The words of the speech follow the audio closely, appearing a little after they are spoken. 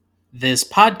This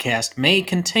podcast may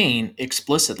contain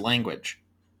explicit language.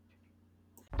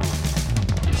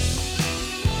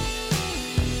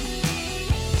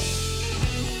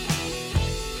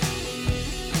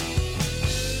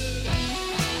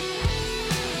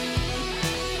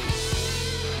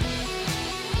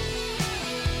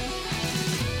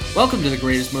 Welcome to the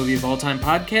Greatest Movie of All Time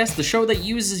podcast, the show that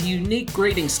uses a unique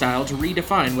grading style to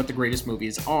redefine what the greatest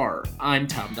movies are. I'm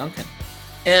Tom Duncan.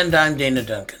 And I'm Dana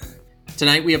Duncan.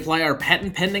 Tonight we apply our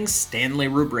patent-pending Stanley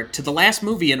rubric to the last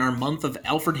movie in our month of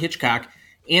Alfred Hitchcock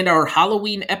and our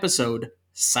Halloween episode,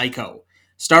 Psycho,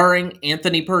 starring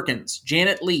Anthony Perkins,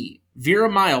 Janet Leigh, Vera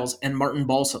Miles, and Martin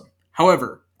Balsam.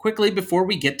 However, quickly before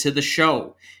we get to the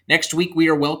show, next week we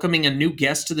are welcoming a new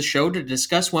guest to the show to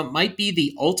discuss what might be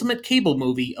the ultimate cable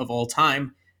movie of all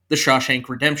time, The Shawshank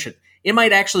Redemption. It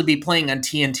might actually be playing on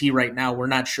TNT right now, we're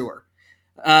not sure.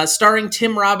 Starring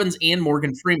Tim Robbins and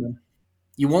Morgan Freeman.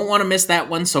 You won't want to miss that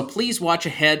one, so please watch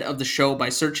ahead of the show by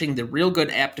searching the Real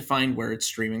Good app to find where it's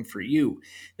streaming for you.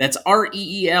 That's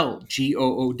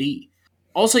REELGOOD.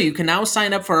 Also, you can now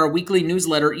sign up for our weekly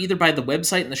newsletter either by the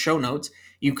website in the show notes,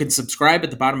 you can subscribe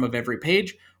at the bottom of every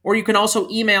page, or you can also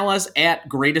email us at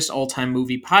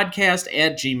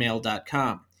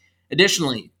greatestaltimemoviepodcast@gmail.com.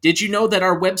 Additionally, did you know that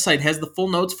our website has the full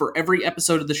notes for every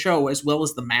episode of the show, as well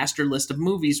as the master list of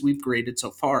movies we've graded so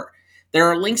far? There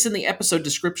are links in the episode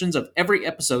descriptions of every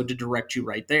episode to direct you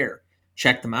right there.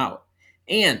 Check them out.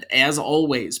 And, as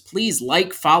always, please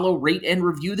like, follow, rate, and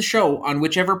review the show on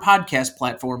whichever podcast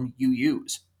platform you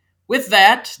use. With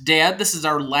that, Dad, this is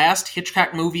our last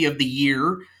Hitchcock movie of the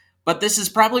year, but this is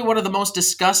probably one of the most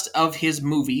discussed of his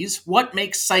movies. What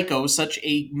makes Psycho such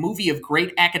a movie of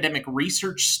great academic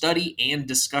research, study, and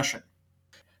discussion?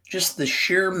 Just the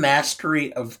sheer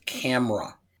mastery of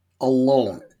camera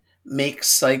alone makes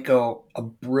Psycho a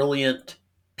brilliant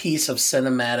piece of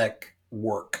cinematic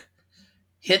work.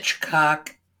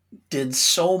 Hitchcock did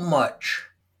so much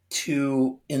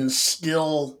to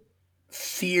instill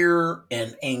fear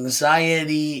and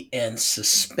anxiety and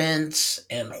suspense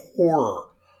and horror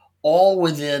all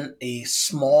within a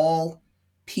small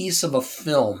piece of a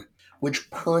film,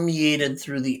 which permeated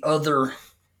through the other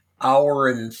hour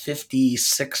and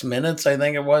 56 minutes, I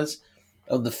think it was,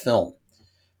 of the film.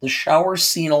 The shower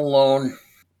scene alone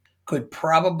could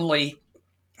probably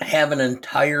have an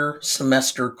entire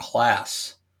semester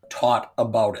class taught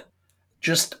about it.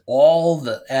 Just all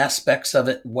the aspects of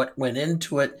it, what went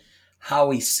into it,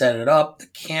 how he set it up, the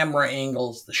camera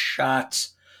angles, the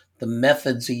shots, the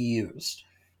methods he used.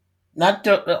 Not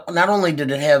only did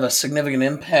it have a significant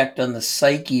impact on the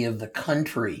psyche of the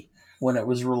country when it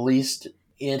was released,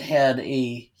 it had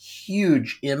a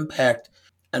huge impact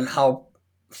on how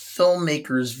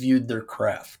filmmakers viewed their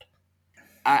craft.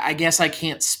 I guess I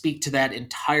can't speak to that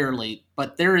entirely,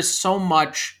 but there is so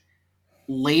much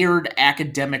layered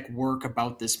academic work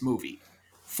about this movie.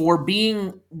 For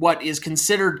being what is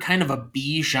considered kind of a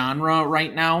B genre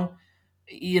right now,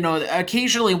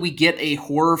 occasionally we get a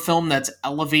horror film that's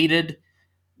elevated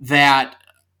that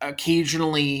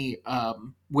occasionally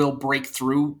will break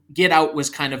through. Get Out was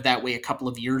kind of that way a couple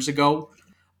of years ago,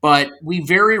 but we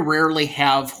very rarely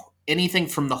have anything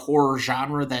from the horror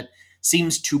genre that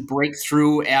seems to break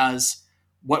through as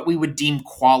what we would deem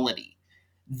quality.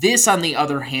 This, on the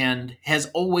other hand, has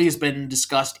always been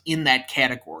discussed in that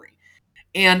category.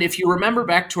 And if you remember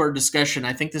back to our discussion,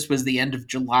 I think this was the end of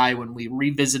July when we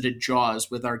revisited Jaws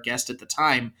with our guest at the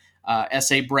time,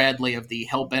 S.A. Bradley of the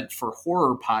Hellbent for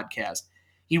Horror podcast.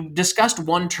 He discussed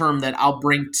one term that I'll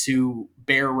bring to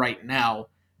bear right now,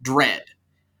 dread.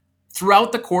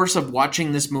 Throughout the course of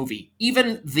watching this movie,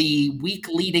 even the week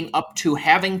leading up to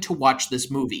having to watch this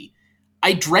movie,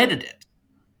 I dreaded it.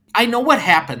 I know what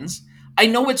happens. I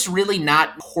know it's really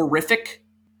not horrific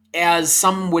as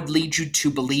some would lead you to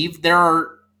believe. There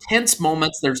are tense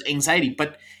moments, there's anxiety,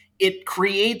 but it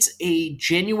creates a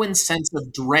genuine sense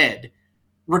of dread,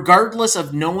 regardless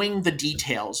of knowing the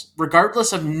details,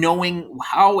 regardless of knowing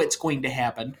how it's going to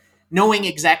happen, knowing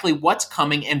exactly what's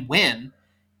coming and when.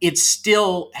 It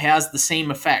still has the same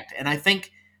effect. And I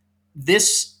think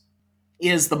this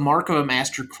is the mark of a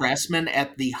master craftsman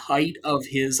at the height of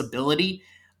his ability.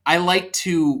 I like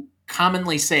to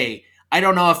commonly say, I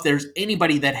don't know if there's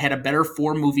anybody that had a better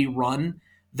 4-movie run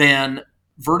than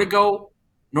Vertigo,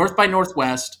 North by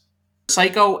Northwest,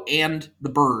 Psycho, and The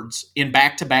Birds in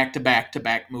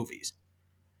back-to-back-to-back-to-back movies.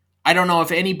 I don't know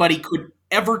if anybody could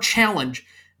ever challenge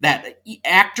that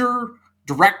actor,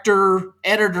 director,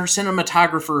 editor,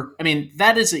 cinematographer. I mean,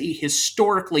 that is a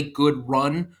historically good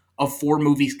run of 4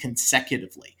 movies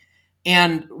consecutively.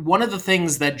 And one of the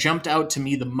things that jumped out to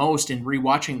me the most in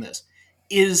rewatching this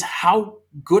is how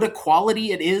good a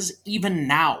quality it is even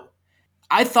now.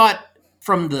 I thought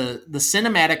from the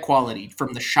cinematic quality,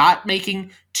 from the shot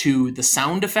making to the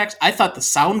sound effects, I thought the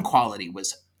sound quality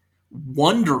was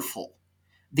wonderful.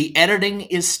 The editing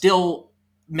is still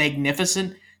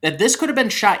magnificent. That this could have been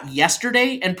shot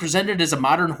yesterday and presented as a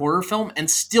modern horror film and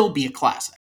still be a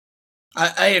classic.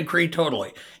 I agree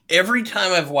totally. Every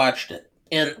time I've watched it,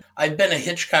 and I've been a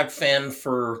Hitchcock fan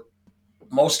for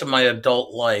most of my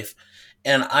adult life,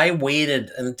 and I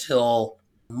waited until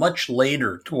much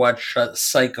later to watch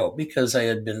Psycho because I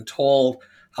had been told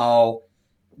how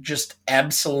just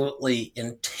absolutely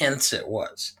intense it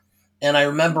was. And I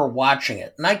remember watching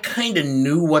it, and I kind of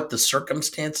knew what the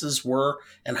circumstances were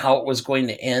and how it was going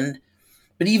to end.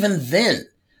 But even then,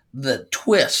 the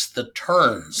twists, the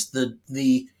turns,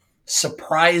 the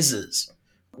surprises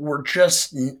were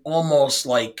just almost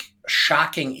like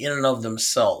shocking in and of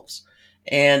themselves.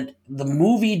 And the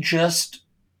movie just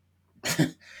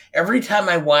every time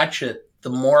I watch it,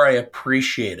 the more I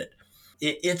appreciate it.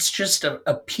 It's just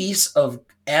a piece of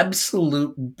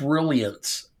absolute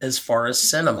brilliance as far as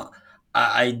cinema.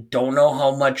 I don't know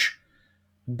how much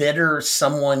better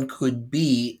someone could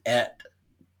be at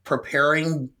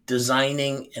preparing,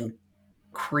 designing, and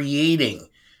creating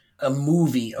a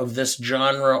movie of this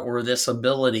genre or this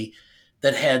ability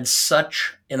that had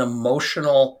such an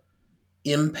emotional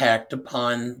impact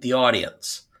upon the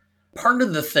audience. Part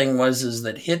of the thing was is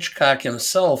that Hitchcock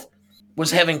himself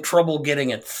was having trouble getting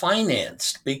it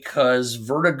financed because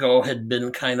Vertigo had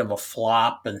been kind of a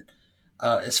flop, and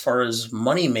as far as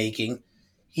money making,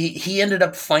 he ended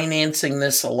up financing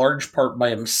this a large part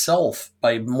by himself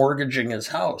by mortgaging his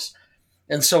house.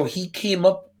 And so he came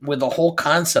up with a whole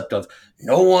concept of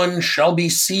no one shall be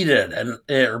seated and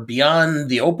or beyond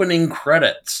the opening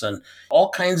credits and all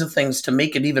kinds of things to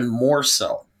make it even more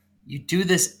so. You do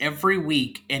this every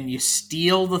week and you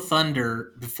steal the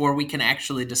thunder before we can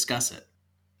actually discuss it.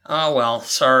 Oh well,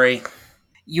 sorry.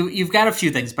 You've got a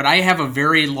few things, but I have a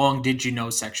very long did you know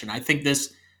section. I think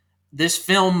this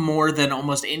film, more than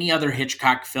almost any other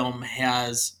Hitchcock film,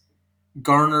 has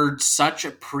garnered such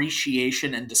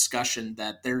appreciation and discussion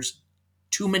that there's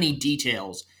too many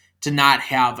details to not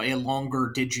have a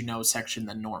longer did you know section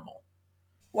than normal.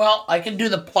 Well, I can do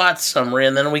the plot summary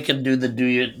and then we can do the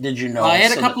did you know. Well, I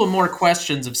had a couple of more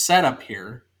questions of setup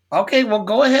here. Okay, well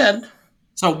go ahead.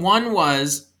 So one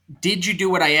was, did you do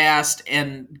what I asked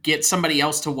and get somebody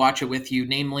else to watch it with you,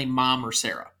 namely Mom or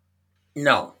Sarah?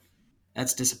 No.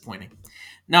 That's disappointing.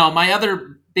 Now, my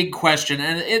other big question,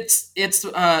 and it's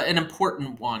an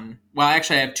important one. Well,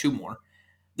 actually, I have two more.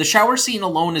 The shower scene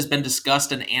alone has been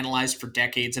discussed and analyzed for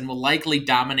decades and will likely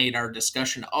dominate our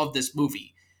discussion of this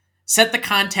movie. Set the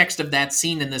context of that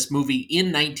scene in this movie in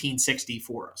 1960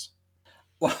 for us.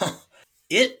 Well,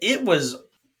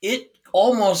 it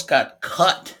almost got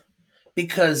cut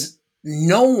because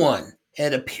no one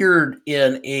had appeared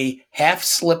in a half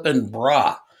slippin'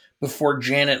 bra before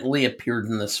Janet Leigh appeared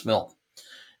in this film.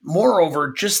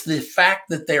 Moreover, just the fact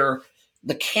that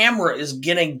the camera is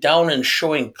getting down and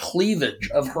showing cleavage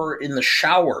of her in the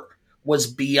shower was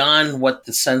beyond what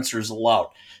the censors allowed.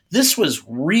 This was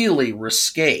really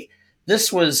risque.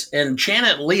 And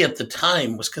Janet Leigh at the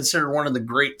time was considered one of the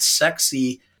great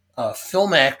sexy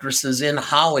film actresses in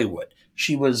Hollywood.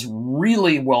 She was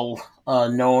really well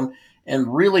known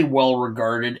and really well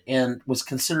regarded and was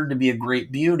considered to be a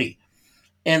great beauty.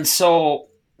 And so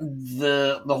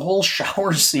the whole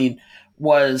shower scene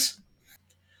was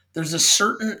there's a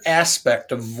certain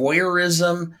aspect of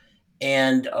voyeurism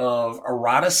and of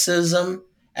eroticism,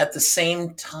 at the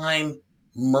same time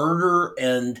murder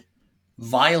and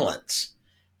violence.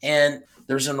 And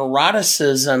there's an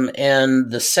eroticism and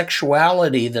the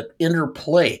sexuality that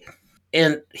interplay.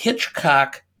 And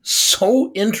Hitchcock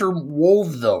so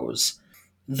interwove those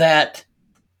that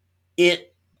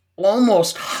it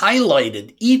almost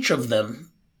highlighted each of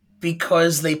them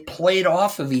because they played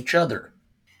off of each other.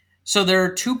 So there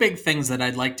are two big things that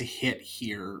I'd like to hit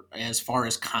here as far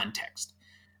as context.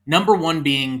 Number one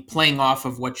being, playing off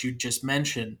of what you just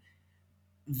mentioned,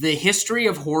 the history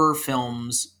of horror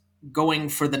films going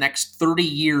for the next 30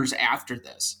 years after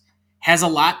this has a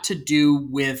lot to do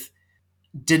with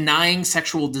denying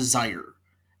sexual desire.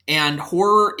 And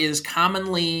horror is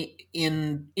commonly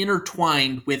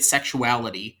intertwined with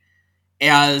sexuality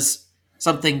as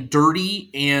something dirty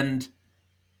and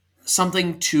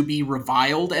something to be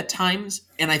reviled at times.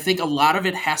 And I think a lot of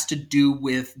it has to do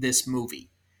with this movie,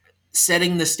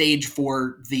 setting the stage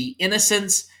for the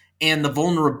innocence and the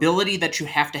vulnerability that you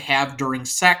have to have during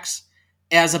sex,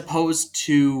 as opposed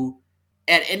to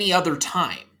at any other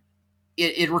time.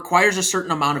 It requires a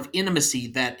certain amount of intimacy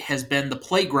that has been the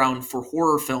playground for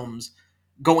horror films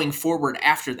going forward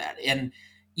after that. And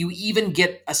you even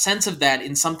get a sense of that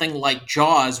in something like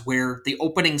Jaws, where the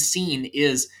opening scene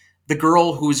is the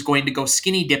girl who's going to go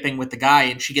skinny dipping with the guy,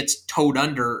 and she gets towed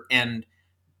under and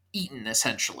eaten,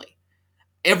 essentially.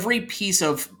 Every piece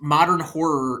of modern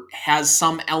horror has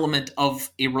some element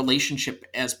of a relationship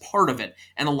as part of it,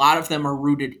 and a lot of them are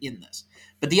rooted in this.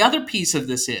 But the other piece of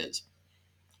this is,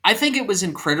 I think it was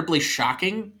incredibly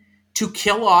shocking to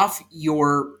kill off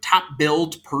your top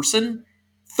billed person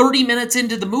 30 minutes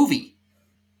into the movie.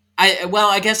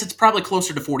 I guess it's probably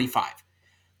closer to 45.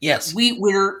 Yes.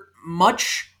 We're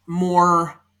much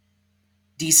more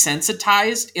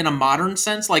desensitized in a modern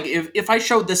sense. Like if I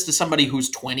showed this to somebody who's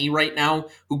 20 right now,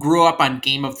 who grew up on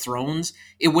Game of Thrones,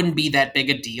 it wouldn't be that big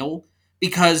a deal,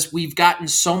 because we've gotten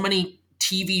so many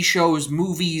TV shows,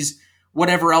 movies,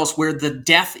 whatever else, where the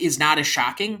death is not as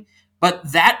shocking.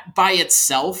 But that by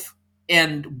itself,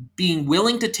 and being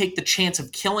willing to take the chance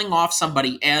of killing off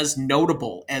somebody as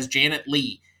notable as Janet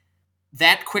Leigh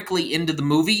that quickly into the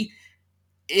movie,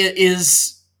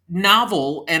 is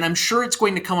novel, and I'm sure it's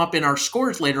going to come up in our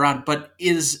scores later on, but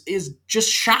is just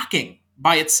shocking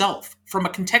by itself. From a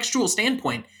contextual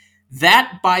standpoint,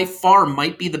 that by far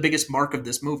might be the biggest mark of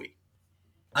this movie.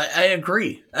 I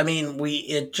agree. I mean,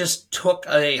 it just took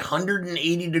a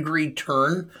 180-degree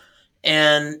turn,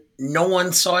 and no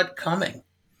one saw it coming.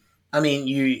 I mean,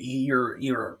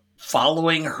 you're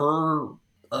following her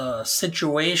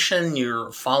situation. You're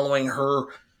following her,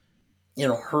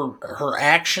 her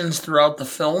actions throughout the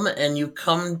film, and you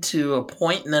come to a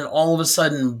point, and then all of a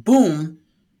sudden, boom!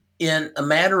 In a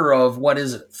matter of, what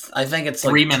is it? I think it's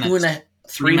like 3 minutes.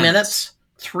 3 minutes.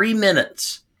 3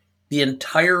 minutes. The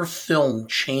entire film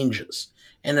changes,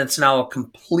 and it's now a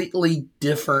completely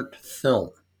different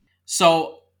film.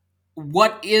 So,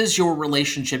 what is your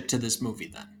relationship to this movie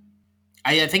then?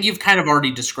 I think you've kind of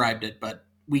already described it, but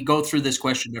we go through this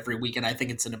question every week, and I think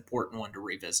it's an important one to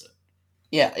revisit.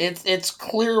 Yeah, it's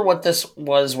clear what this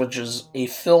was, which is a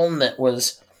film that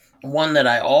was one that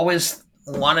I always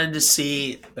wanted to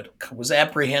see, but was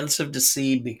apprehensive to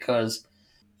see because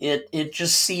it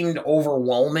just seemed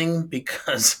overwhelming,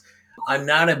 because I'm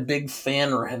not a big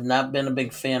fan, or have not been a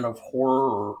big fan of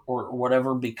horror, or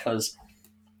whatever, because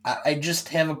I just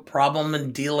have a problem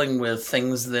in dealing with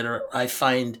things that I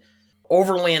find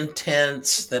overly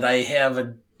intense, that I have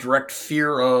a direct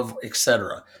fear of,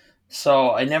 etc.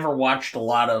 So I never watched a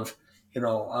lot of,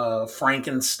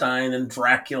 Frankenstein and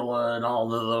Dracula and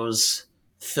all of those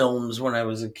films when I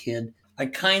was a kid. I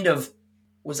kind of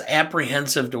was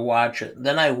apprehensive to watch it.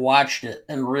 Then I watched it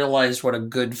and realized what a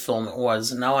good film it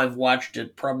was. And now I've watched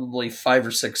it probably 5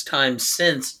 or 6 times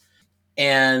since,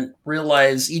 and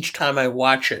realize each time I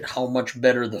watch it how much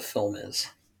better the film is.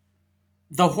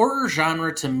 The horror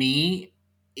genre to me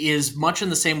is much in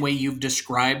the same way you've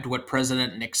described what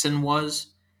President Nixon was.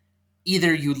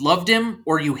 Either you loved him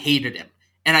or you hated him.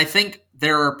 And I think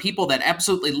there are people that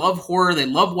absolutely love horror. They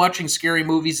love watching scary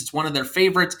movies. It's one of their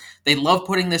favorites. They love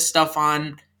putting this stuff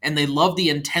on, and they love the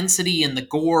intensity and the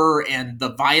gore and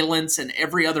the violence and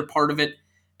every other part of it.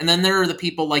 And then there are the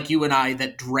people like you and I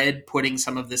that dread putting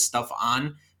some of this stuff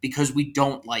on because we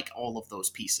don't like all of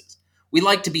those pieces. We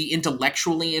like to be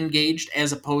intellectually engaged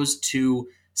as opposed to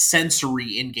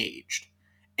sensory engaged.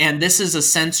 And this is a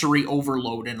sensory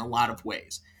overload in a lot of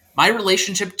ways. My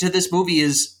relationship to this movie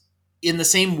is in the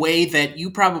same way that you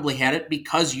probably had it,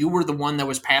 because you were the one that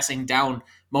was passing down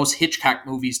most Hitchcock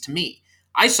movies to me.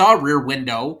 I saw Rear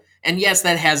Window, and yes,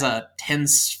 that has a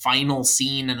tense final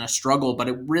scene and a struggle, but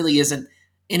it really isn't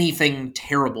anything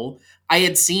terrible. I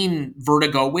had seen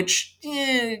Vertigo, which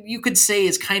you could say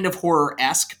is kind of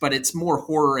horror-esque, but it's more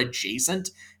horror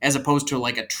adjacent as opposed to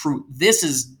like a true. This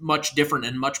is much different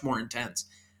and much more intense.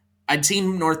 I'd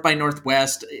seen North by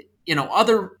Northwest,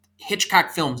 other Hitchcock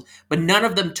films, but none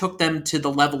of them took them to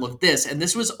the level of this. And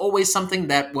this was always something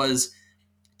that was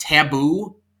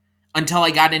taboo until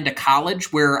I got into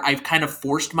college, where I've kind of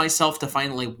forced myself to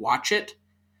finally watch it,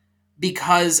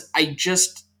 because I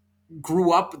just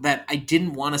grew up that I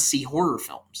didn't want to see horror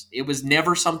films. It was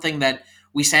never something that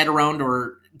we sat around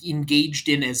or engaged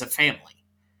in as a family.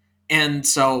 And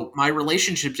so my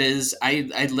relationship is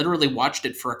I literally watched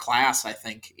it for a class, I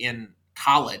think, in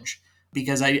college,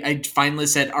 because I finally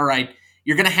said, all right,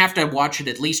 you're going to have to watch it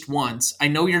at least once. I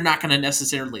know you're not going to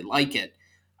necessarily like it.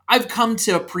 I've come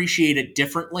to appreciate it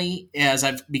differently as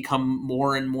I've become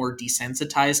more and more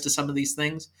desensitized to some of these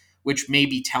things, which may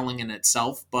be telling in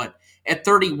itself. But at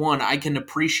 31, I can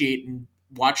appreciate and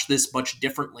watch this much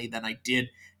differently than I did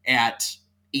at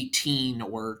 18,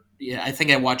 or I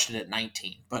think I watched it at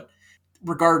 19. But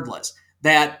regardless,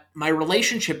 that my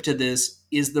relationship to this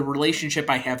is the relationship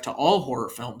I have to all horror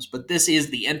films, but this is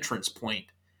the entrance point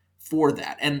for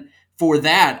that. And for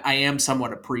that, I am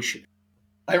somewhat appreciative.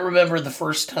 I remember the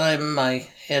first time I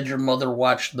had your mother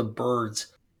watch The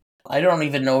Birds. I don't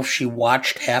even know if she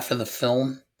watched half of the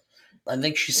film. I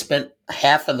think she spent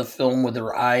half of the film with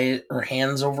her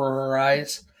hands over her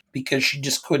eyes because she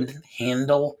just couldn't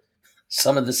handle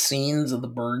some of the scenes of the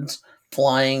birds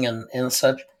flying and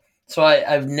such. So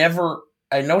I've never,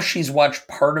 I know she's watched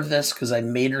part of this because I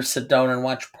made her sit down and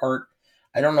watch part.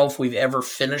 I don't know if we've ever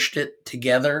finished it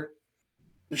together.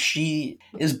 She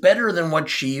is better than what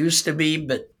she used to be,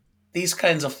 but these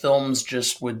kinds of films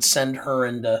just would send her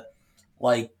into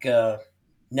like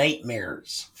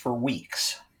nightmares for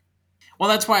weeks. Well,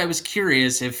 that's why I was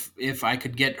curious if I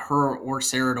could get her or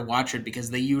Sarah to watch it because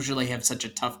they usually have such a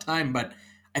tough time, but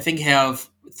I think have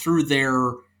through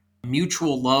their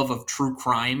mutual love of true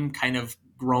crime kind of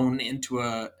grown into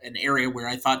an area where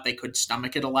I thought they could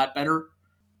stomach it a lot better.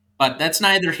 But that's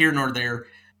neither here nor there.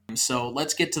 So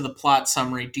let's get to the plot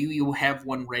summary. Do you have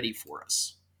one ready for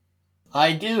us?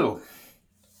 I do.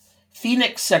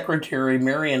 Phoenix secretary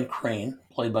Marion Crane,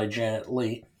 played by Janet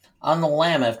Leigh, on the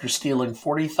lam after stealing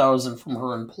 $40,000 from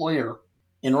her employer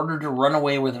in order to run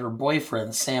away with her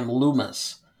boyfriend Sam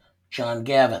Loomis, John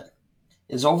Gavin,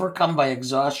 is overcome by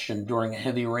exhaustion during a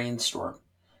heavy rainstorm.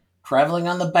 Traveling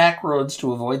on the back roads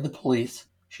to avoid the police,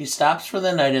 she stops for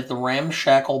the night at the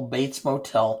ramshackle Bates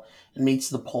Motel and meets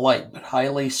the polite but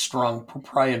highly strung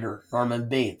proprietor Norman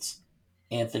Bates,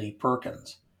 Anthony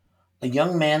Perkins, a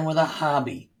young man with a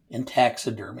hobby in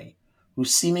taxidermy who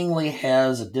seemingly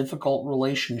has a difficult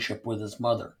relationship with his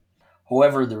mother.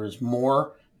 However, there is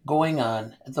more going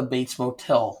on at the Bates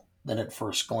Motel than at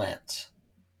first glance.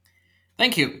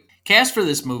 Thank you. Cast for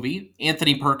this movie: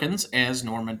 Anthony Perkins as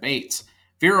Norman Bates,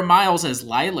 Vera Miles as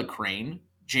Lila Crane,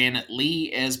 Janet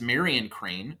Leigh as Marion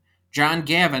Crane, John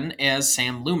Gavin as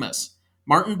Sam Loomis,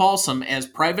 Martin Balsam as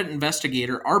Private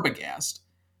Investigator Arbogast,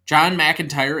 John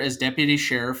McIntyre as Deputy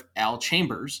Sheriff Al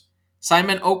Chambers,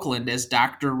 Simon Oakland as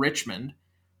Dr. Richmond,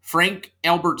 Frank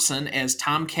Albertson as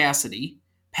Tom Cassidy,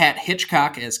 Pat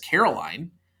Hitchcock as Caroline,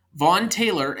 Vaughn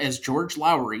Taylor as George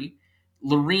Lowry,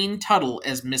 Lorene Tuttle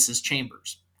as Mrs.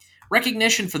 Chambers.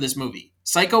 Recognition for this movie: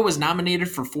 Psycho was nominated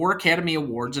for 4 Academy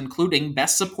Awards, including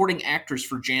Best Supporting Actress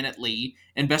for Janet Leigh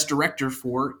and Best Director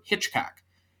for Hitchcock.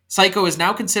 Psycho is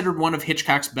now considered one of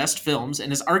Hitchcock's best films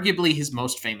and is arguably his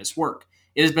most famous work.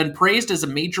 It has been praised as a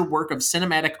major work of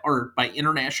cinematic art by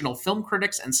international film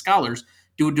critics and scholars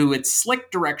due to its slick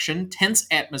direction, tense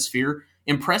atmosphere,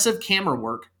 impressive camera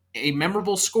work, a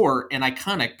memorable score, and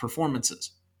iconic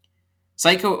performances.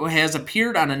 Psycho has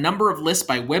appeared on a number of lists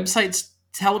by websites,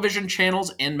 television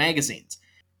channels, and magazines.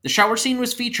 The shower scene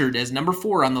was featured as number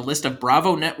 4 on the list of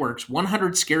Bravo Network's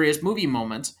 100 Scariest Movie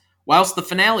Moments, whilst the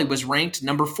finale was ranked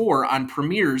number 4 on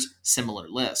Premiere's similar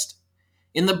list.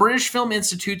 In the British Film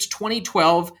Institute's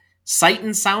 2012 Sight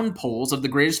and Sound polls of the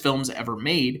greatest films ever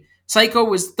made, Psycho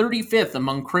was 35th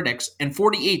among critics and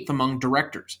 48th among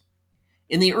directors.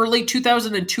 In the early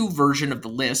 2002 version of the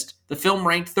list, the film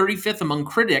ranked 35th among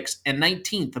critics and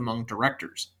 19th among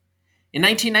directors. In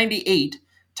 1998,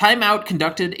 Time Out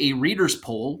conducted a readers'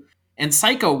 poll, and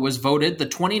Psycho was voted the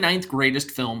 29th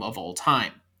greatest film of all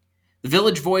time. The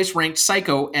Village Voice ranked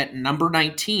Psycho at number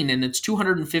 19 in its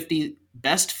 250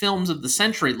 Best Films of the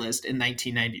Century list in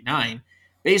 1999,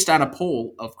 based on a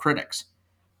poll of critics.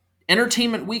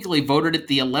 Entertainment Weekly voted it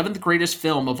the 11th greatest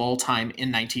film of all time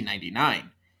in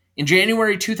 1999. In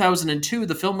January 2002,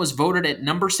 the film was voted at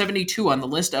number 72 on the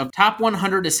list of Top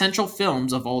 100 Essential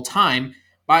Films of All Time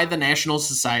by the National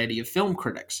Society of Film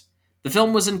Critics. The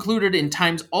film was included in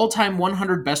Time's All-Time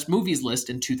 100 Best Movies list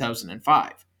in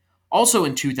 2005. Also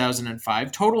in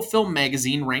 2005, Total Film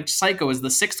magazine ranked Psycho as the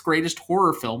 6th greatest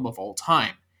horror film of all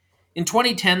time. In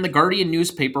 2010, The Guardian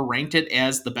newspaper ranked it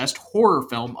as the best horror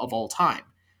film of all time.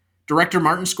 Director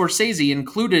Martin Scorsese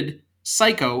included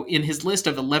Psycho in his list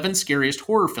of 11 scariest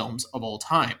horror films of all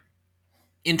time.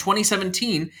 In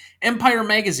 2017, Empire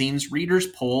magazine's readers'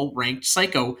 poll ranked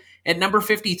Psycho at number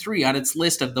 53 on its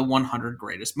list of the 100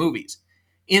 greatest movies.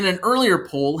 In an earlier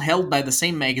poll held by the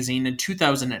same magazine in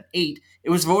 2008, it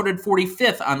was voted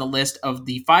 45th on the list of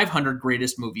the 500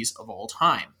 greatest movies of all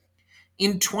time.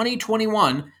 In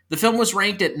 2021, the film was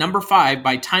ranked at number 5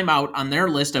 by Time Out on their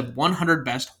list of 100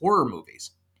 best horror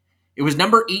movies. It was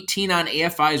number 18 on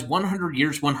AFI's 100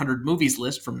 Years 100 Movies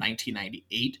list from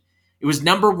 1998. It was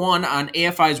number 1 on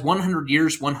AFI's 100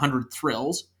 Years 100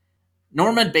 Thrills.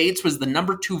 Norman Bates was the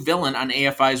number 2 villain on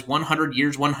AFI's 100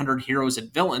 Years 100 Heroes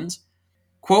and Villains.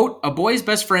 Quote, A Boy's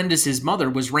Best Friend is His Mother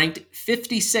was ranked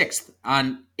 56th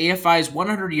on AFI's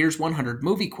 100 Years 100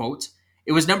 movie quotes.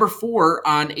 It was number 4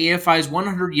 on AFI's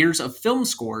 100 Years of Film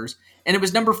Scores, and it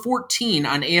was number 14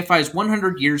 on AFI's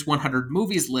 100 Years 100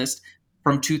 Movies list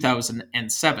from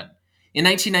 2007. In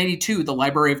 1992, the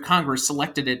Library of Congress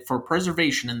selected it for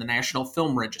preservation in the National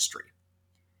Film Registry.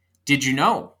 Did you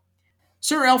know?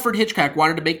 Sir Alfred Hitchcock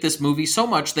wanted to make this movie so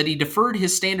much that he deferred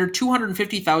his standard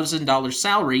 $250,000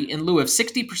 salary in lieu of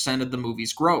 60% of the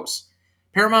movie's gross.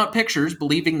 Paramount Pictures,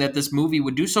 believing that this movie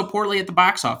would do so poorly at the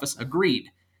box office, agreed.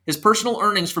 His personal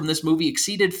earnings from this movie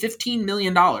exceeded $15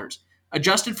 million.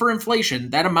 Adjusted for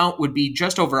inflation, that amount would be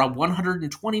just over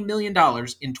 $120 million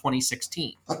in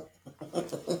 2016.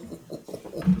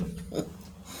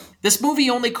 This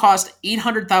movie only cost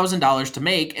 $800,000 to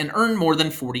make and earned more than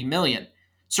 $40 million.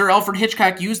 Sir Alfred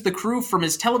Hitchcock used the crew from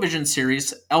his television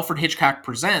series, Alfred Hitchcock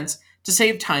Presents, to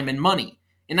save time and money.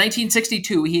 In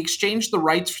 1962, he exchanged the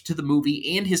rights to the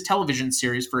movie and his television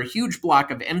series for a huge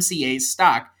block of MCA's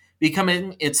stock,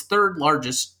 becoming its third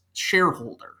largest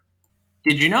shareholder.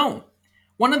 Did you know?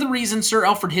 One of the reasons Sir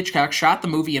Alfred Hitchcock shot the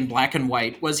movie in black and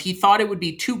white was he thought it would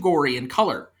be too gory in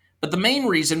color, but the main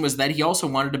reason was that he also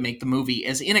wanted to make the movie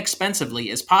as inexpensively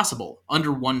as possible, under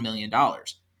 $1 million.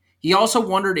 He also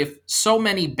wondered if so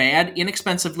many bad,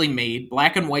 inexpensively made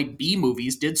black and white B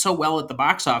movies did so well at the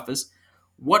box office,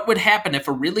 what would happen if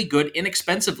a really good,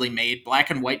 inexpensively made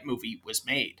black and white movie was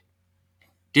made?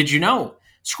 Did you know?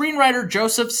 Screenwriter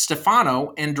Joseph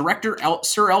Stefano and director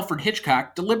Sir Alfred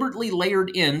Hitchcock deliberately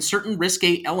layered in certain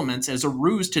risque elements as a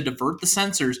ruse to divert the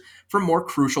censors from more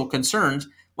crucial concerns,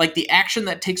 like the action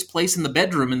that takes place in the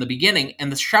bedroom in the beginning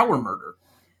and the shower murder.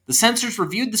 The censors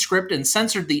reviewed the script and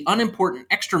censored the unimportant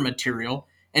extra material,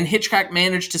 and Hitchcock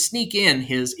managed to sneak in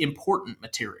his important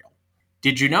material.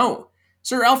 Did you know?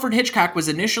 Sir Alfred Hitchcock was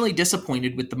initially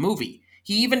disappointed with the movie.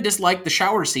 He even disliked the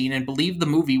shower scene and believed the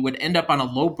movie would end up on a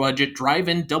low-budget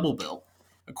drive-in double bill.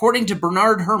 According to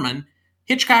Bernard Herrmann,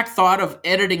 Hitchcock thought of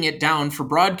editing it down for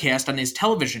broadcast on his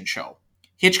television show.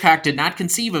 Hitchcock did not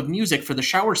conceive of music for the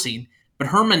shower scene, but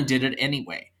Herrmann did it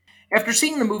anyway. After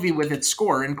seeing the movie with its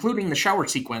score, including the shower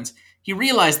sequence, he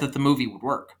realized that the movie would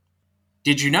work.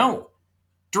 Did you know?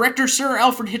 Director Sir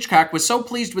Alfred Hitchcock was so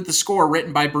pleased with the score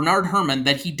written by Bernard Herrmann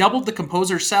that he doubled the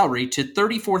composer's salary to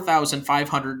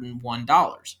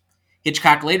 $34,501.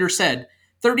 Hitchcock later said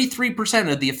 33%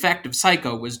 of the effect of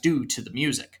Psycho was due to the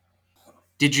music.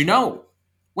 Did you know?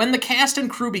 When the cast and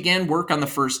crew began work on the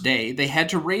first day, they had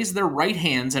to raise their right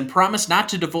hands and promise not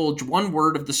to divulge one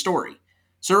word of the story.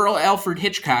 Sir Alfred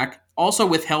Hitchcock also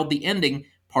withheld the ending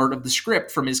part of the script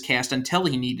from his cast until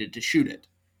he needed to shoot it.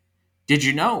 Did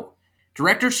you know?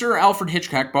 Director Sir Alfred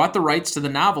Hitchcock bought the rights to the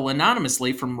novel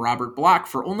anonymously from Robert Bloch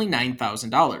for only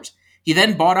 $9,000. He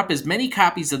then bought up as many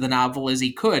copies of the novel as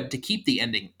he could to keep the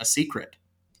ending a secret.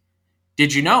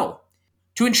 Did you know?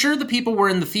 To ensure the people were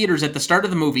in the theaters at the start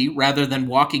of the movie, rather than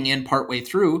walking in partway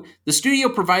through, the studio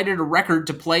provided a record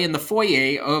to play in the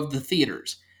foyer of the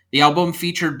theaters. The album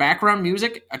featured background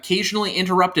music, occasionally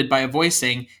interrupted by a voice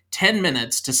saying 10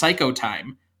 minutes to Psycho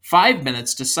time, 5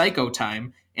 minutes to Psycho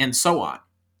time, and so on.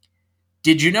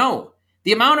 Did you know?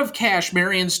 The amount of cash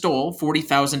Marion stole,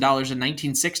 $40,000 in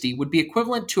 1960, would be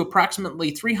equivalent to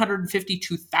approximately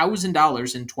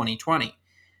 $352,000 in 2020.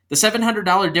 The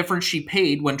 $700 difference she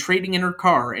paid when trading in her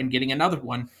car and getting another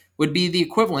one would be the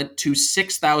equivalent to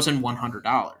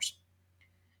 $6,100.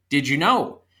 Did you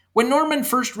know? When Norman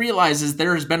first realizes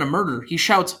there has been a murder, he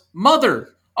shouts,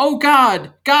 "Mother! Oh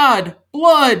God! God!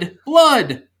 Blood!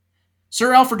 Blood!"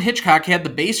 Sir Alfred Hitchcock had the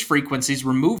bass frequencies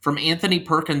removed from Anthony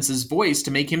Perkins' voice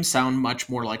to make him sound much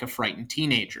more like a frightened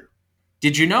teenager.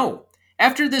 Did you know?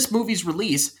 After this movie's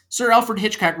release, Sir Alfred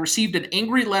Hitchcock received an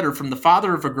angry letter from the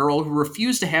father of a girl who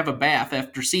refused to have a bath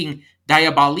after seeing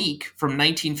Diabolique from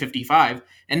 1955,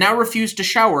 and now refused to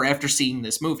shower after seeing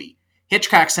this movie.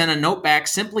 Hitchcock sent a note back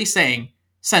simply saying,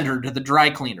 "Send her to the dry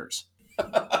cleaners."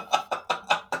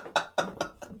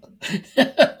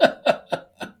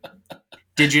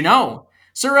 Did you know?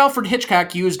 Sir Alfred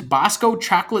Hitchcock used Bosco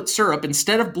chocolate syrup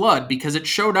instead of blood because it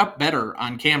showed up better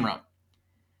on camera.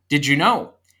 Did you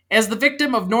know? As the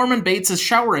victim of Norman Bates'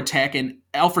 shower attack in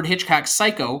Alfred Hitchcock's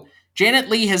Psycho, Janet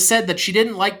Leigh has said that she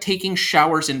didn't like taking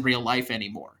showers in real life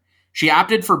anymore. She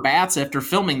opted for baths after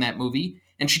filming that movie,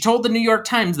 and she told the New York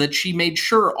Times that she made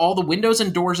sure all the windows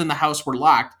and doors in the house were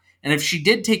locked, and if she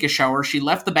did take a shower, she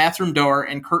left the bathroom door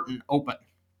and curtain open.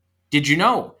 Did you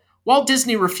know? Walt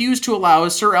Disney refused to allow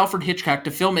Sir Alfred Hitchcock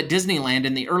to film at Disneyland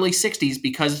in the early 60s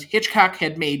because Hitchcock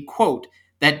had made, quote,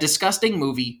 that disgusting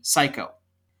movie, Psycho.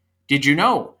 Did you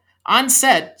know? On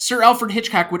set, Sir Alfred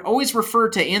Hitchcock would always refer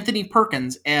to Anthony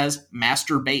Perkins as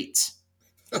Master Bates.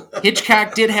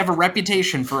 Hitchcock did have a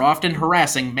reputation for often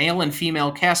harassing male and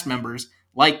female cast members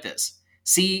like this.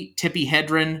 See Tippi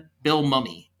Hedren, Bill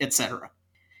Mummy, etc.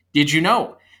 Did you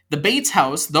know? The Bates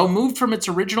house, though moved from its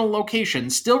original location,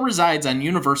 still resides on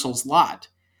Universal's lot.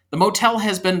 The motel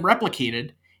has been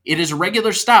replicated. It is a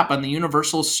regular stop on the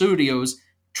Universal Studios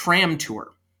tram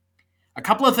tour. A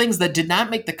couple of things that did not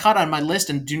make the cut on my list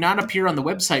and do not appear on the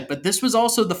website, but this was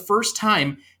also the first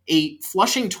time a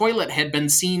flushing toilet had been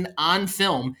seen on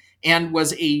film and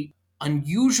was a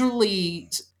unusually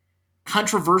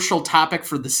controversial topic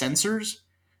for the censors.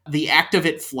 The act of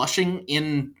it flushing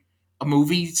in a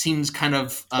movie seems kind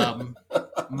of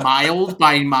mild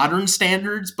by modern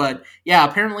standards, but yeah,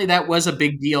 apparently that was a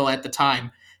big deal at the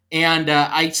time. And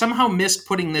I somehow missed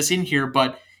putting this in here,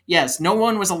 but yes, no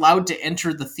one was allowed to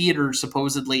enter the theater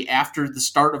supposedly after the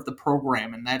start of the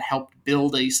program, and that helped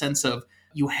build a sense of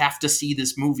you have to see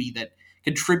this movie that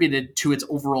contributed to its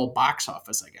overall box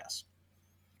office, I guess.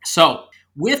 So,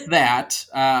 with that,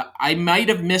 I might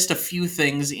have missed a few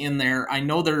things in there. I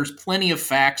know there's plenty of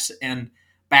facts and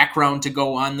background to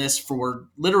go on this for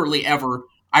literally ever.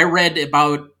 I read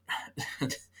about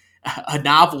a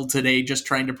novel today just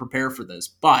trying to prepare for this,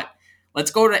 but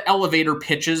let's go to elevator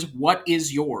pitches. What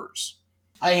is yours?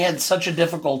 I had such a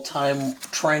difficult time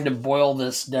trying to boil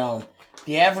this down.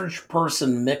 The average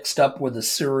person mixed up with a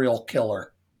serial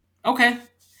killer. Okay.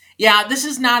 Yeah, this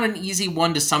is not an easy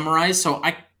one to summarize, so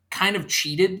I kind of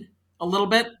cheated a little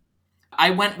bit.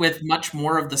 I went with much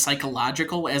more of the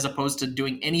psychological as opposed to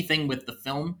doing anything with the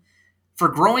film. For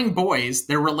growing boys,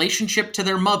 their relationship to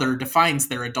their mother defines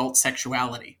their adult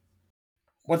sexuality.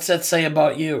 What's that say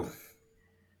about you?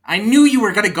 I knew you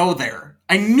were going to go there.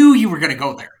 I knew you were going to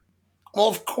go there. Well,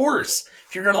 of course.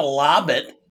 If you're going to lob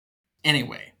it.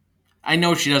 Anyway, I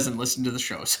know she doesn't listen to the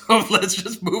show, so let's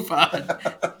just move on.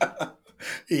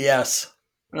 Yes.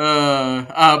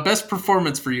 Best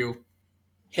performance for you?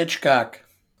 Hitchcock.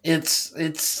 It's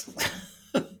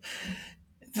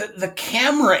the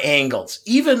camera angles,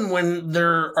 even when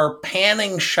there are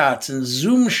panning shots and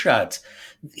zoom shots,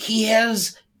 he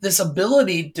has this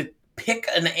ability to pick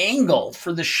an angle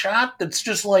for the shot that's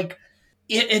just like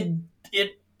it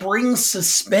brings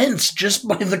suspense just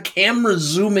by the camera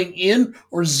zooming in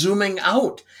or zooming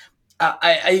out.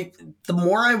 I the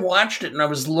more I watched it and I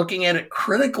was looking at it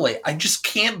critically, I just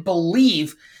can't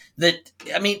believe that.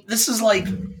 I mean, this is like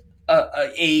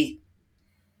a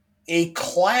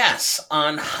class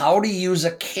on how to use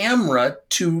a camera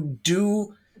to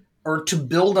do or to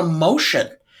build emotion.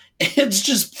 It's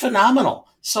just phenomenal.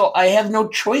 So I have no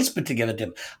choice but to give it to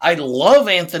him. I love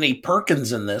Anthony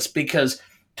Perkins in this because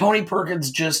Tony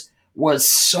Perkins just was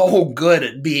so good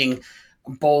at being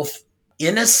both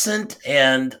innocent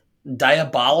and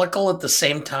diabolical at the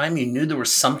same time. You knew there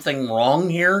was something wrong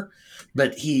here,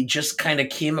 but he just kind of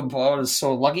came about as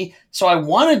so lucky. So I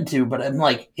wanted to, but I'm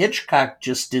like, Hitchcock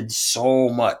just did so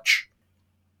much.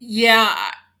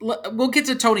 Yeah, we'll get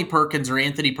to Tony Perkins or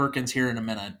Anthony Perkins here in a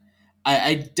minute.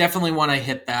 I definitely want to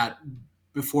hit that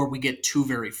before we get too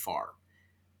very far.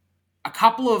 A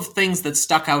couple of things that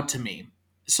stuck out to me.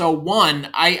 So one,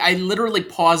 I literally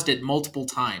paused it multiple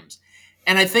times.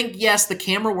 And I think, yes, the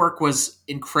camera work was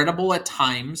incredible at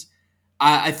times.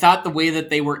 I thought the way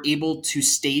that they were able to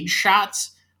stage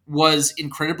shots was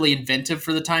incredibly inventive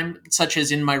for the time, such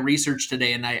as in my research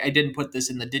today, and I didn't put this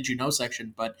in the Did You Know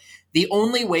section, but the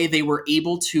only way they were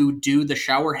able to do the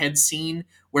shower head scene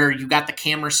where you got the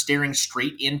camera staring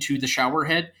straight into the shower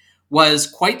head was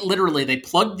quite literally they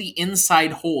plugged the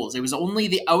inside holes. It was only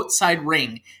the outside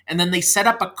ring, and then they set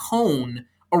up a cone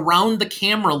around the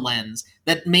camera lens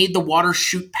that made the water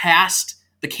shoot past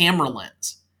the camera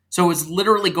lens. So it was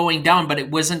literally going down, but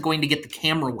it wasn't going to get the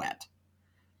camera wet.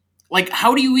 Like,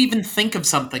 how do you even think of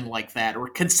something like that or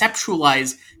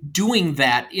conceptualize doing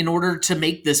that in order to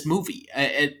make this movie?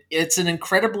 It's an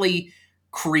incredibly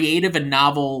creative and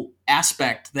novel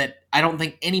aspect that I don't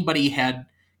think anybody had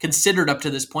considered up to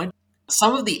this point.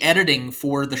 Some of the editing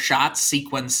for the shot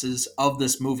sequences of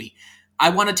this movie, I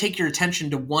want to take your attention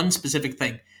to one specific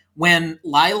thing. When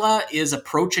Lila is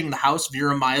approaching the house,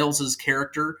 Vera Miles'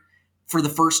 character, for the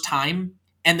first time,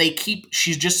 and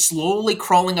she's just slowly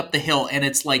crawling up the hill, and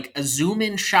it's like a zoom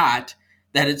in shot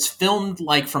that it's filmed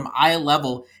like from eye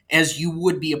level as you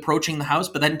would be approaching the house,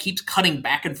 but then keeps cutting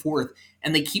back and forth,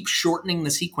 and they keep shortening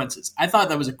the sequences. I thought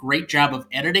that was a great job of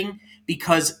editing,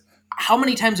 because how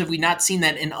many times have we not seen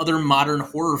that in other modern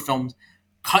horror films?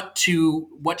 Cut to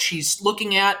what she's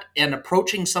looking at and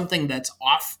approaching something that's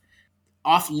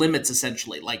off limits,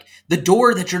 essentially, like the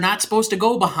door that you're not supposed to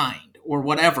go behind or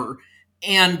whatever.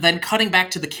 and then cutting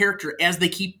back to the character as they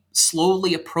keep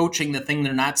slowly approaching the thing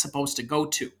they're not supposed to go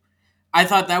to. I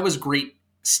thought that was great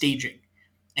staging.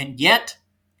 And yet,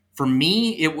 for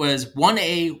me, it was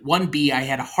 1A, 1B. I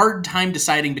had a hard time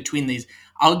deciding between these.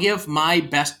 I'll give my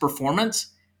best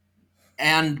performance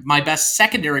and my best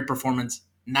secondary performance,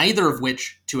 neither of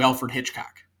which to Alfred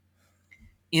Hitchcock.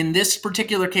 In this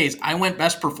particular case, I went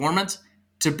best performance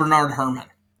to Bernard Herrmann.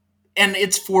 And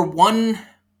it's for one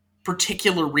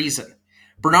particular reason.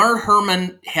 Bernard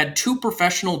Herrmann had two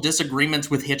professional disagreements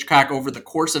with Hitchcock over the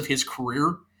course of his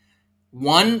career.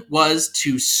 One was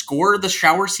to score the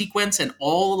shower sequence and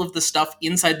all of the stuff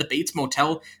inside the Bates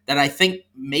Motel that I think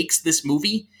makes this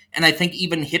movie. And I think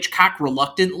even Hitchcock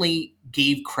reluctantly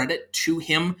gave credit to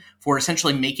him for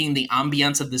essentially making the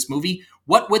ambience of this movie.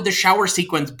 What would the shower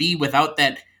sequence be without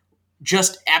that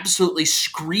just absolutely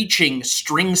screeching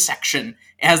string section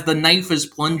as the knife is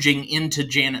plunging into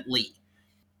Janet Leigh?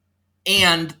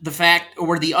 And the fact,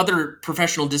 or the other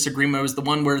professional disagreement was the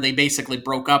one where they basically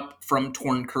broke up from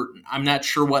Torn Curtain. I'm not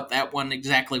sure what that one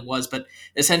exactly was, but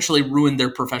essentially ruined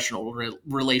their professional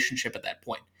relationship at that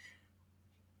point.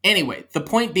 Anyway, the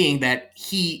point being that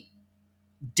he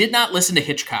did not listen to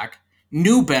Hitchcock,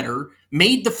 knew better,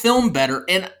 made the film better,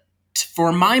 and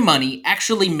for my money,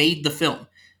 actually made the film.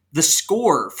 The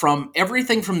score from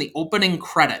everything from the opening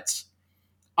credits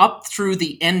up through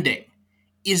the ending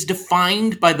is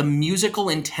defined by the musical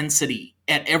intensity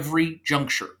at every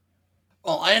juncture.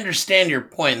 Well, I understand your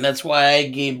point, and that's why I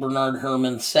gave Bernard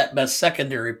Herrmann best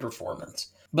secondary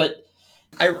performance. But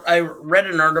I read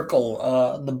an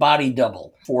article, The Body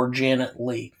Double for Janet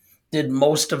Leigh did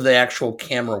most of the actual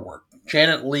camera work.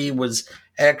 Janet Leigh was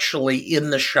actually in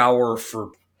the shower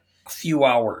for a few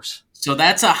hours. So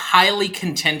that's a highly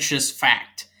contentious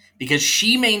fact because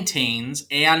she maintains,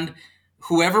 and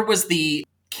whoever was the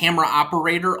camera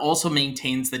operator also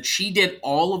maintains, that she did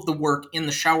all of the work in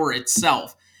the shower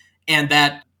itself, and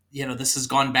that, you know, this has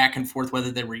gone back and forth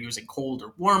whether they were using cold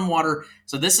or warm water.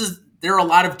 So there are a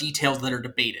lot of details that are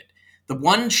debated. The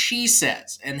one she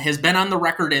says, and has been on the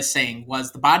record as saying,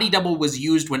 was the body double was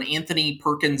used when Anthony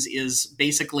Perkins is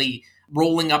basically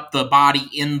rolling up the body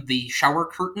in the shower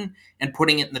curtain and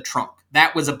putting it in the trunk.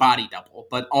 That was a body double,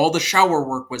 but all the shower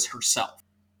work was herself.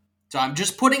 So I'm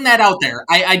just putting that out there.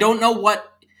 I don't know what,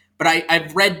 but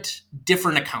I've read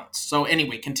different accounts. So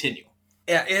anyway, continue.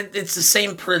 Yeah, it's the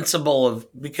same principle of,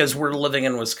 because we're living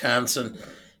in Wisconsin,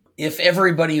 if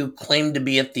everybody who claimed to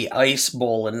be at the Ice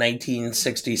Bowl in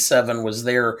 1967 was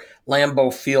there,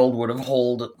 Lambeau Field would have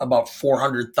held about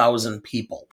 400,000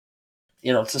 people.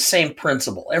 You know, it's the same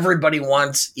principle. Everybody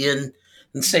wants in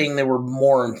and saying they were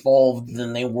more involved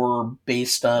than they were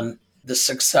based on the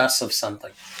success of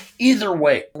something. Either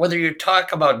way, whether you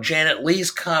talk about Janet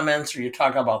Leigh's comments or you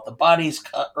talk about the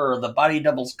body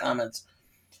doubles comments,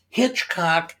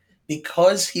 Hitchcock,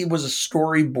 because he was a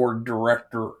storyboard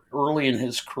director early in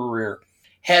his career,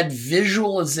 had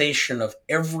visualization of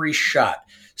every shot.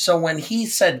 So when he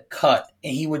said cut,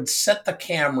 he would set the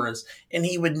cameras and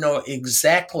he would know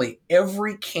exactly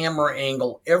every camera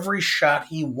angle, every shot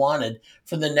he wanted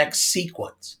for the next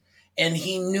sequence. And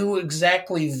he knew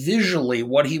exactly visually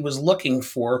what he was looking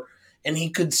for, and he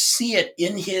could see it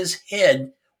in his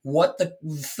head what the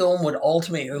film would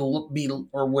ultimately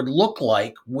would look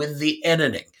like with the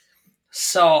editing.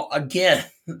 So again,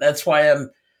 that's why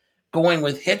I'm going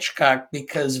with Hitchcock,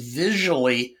 because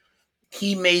visually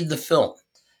he made the film.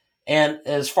 And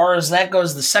as far as that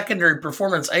goes, the secondary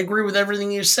performance, I agree with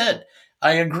everything you said.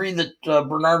 I agree that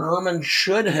Bernard Herrmann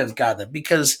should have gotten it,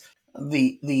 because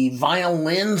the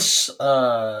violins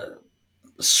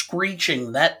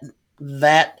screeching,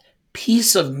 that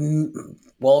piece of,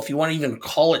 well, if you want to even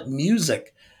call it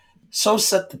music, so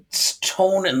set the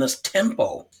tone and this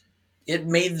tempo. It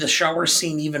made the shower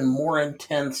scene even more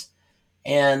intense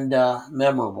and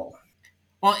memorable.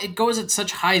 Well, it goes at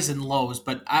such highs and lows,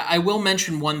 but I will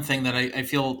mention one thing that I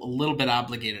feel a little bit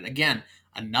obligated. Again,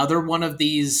 another one of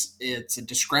these, it's a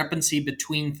discrepancy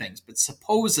between things, but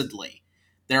supposedly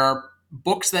there are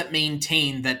books that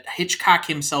maintain that Hitchcock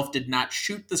himself did not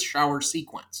shoot the shower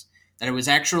sequence, that it was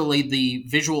actually the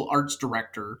visual arts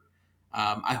director,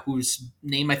 whose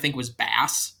name I think was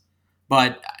Bass,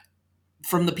 but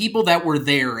from the people that were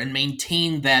there and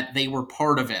maintained that they were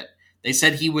part of it, they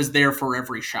said he was there for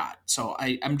every shot. So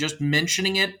I'm just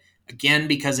mentioning it again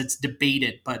because it's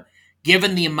debated. But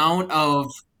given the amount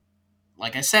of,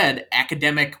 like I said,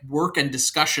 academic work and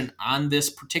discussion on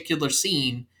this particular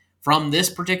scene from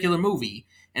this particular movie,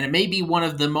 and it may be one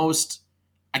of the most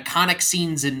iconic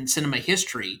scenes in cinema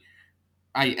history,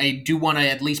 I do want to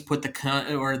at least put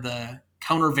the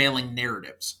countervailing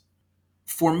narratives.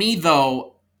 For me,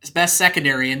 though, best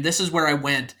secondary, and this is where I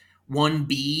went.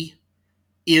 1B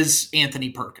is Anthony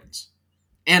Perkins.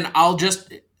 And I'll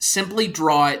just simply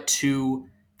draw it to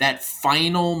that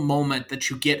final moment that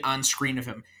you get on screen of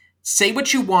him. Say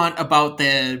what you want about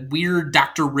the weird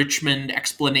Dr. Richmond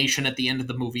explanation at the end of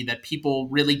the movie that people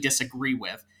really disagree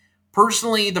with.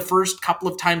 Personally, the first couple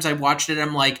of times I watched it,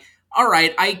 I'm like, all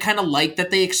right, I kind of like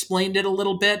that they explained it a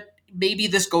little bit. Maybe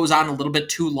this goes on a little bit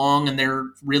too long and they're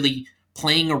really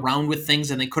playing around with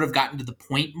things and they could have gotten to the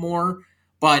point more.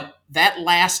 But that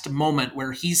last moment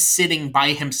where he's sitting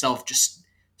by himself, just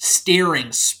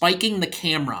staring, spiking the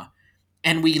camera,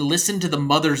 and we listen to the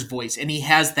mother's voice, and he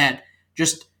has that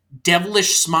just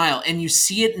devilish smile, and you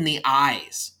see it in the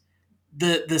eyes.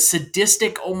 The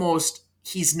sadistic almost,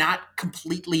 he's not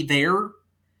completely there.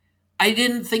 I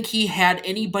didn't think he had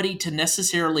anybody to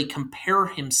necessarily compare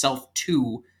himself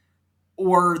to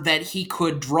or that he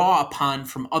could draw upon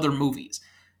from other movies.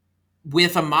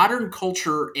 With a modern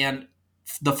culture and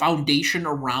the foundation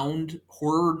around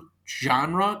horror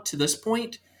genre to this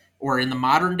point, or in the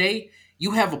modern day,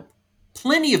 you have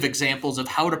plenty of examples of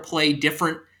how to play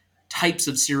different types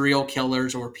of serial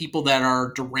killers or people that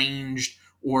are deranged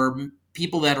or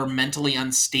people that are mentally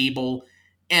unstable,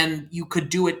 and you could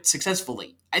do it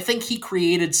successfully. I think he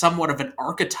created somewhat of an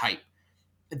archetype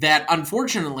that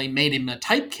unfortunately made him a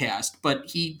typecast, but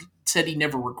he said he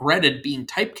never regretted being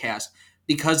typecast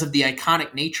because of the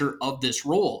iconic nature of this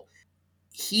role.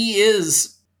 He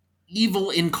is evil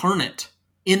incarnate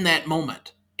in that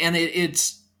moment. And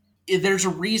there's a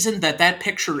reason that that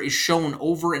picture is shown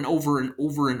over and over and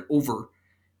over and over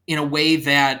in a way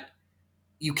that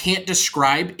you can't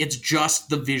describe. It's just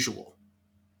the visual.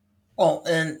 Well,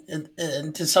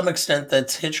 and to some extent,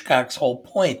 that's Hitchcock's whole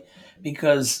point,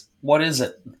 because what is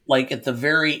it? Like at the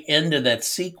very end of that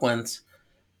sequence,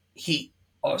 he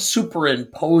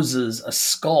superimposes a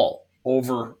skull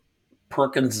over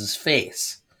Perkins's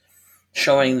face,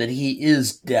 showing that he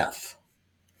is death.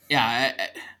 Yeah,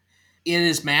 it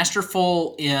is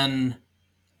masterful in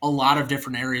a lot of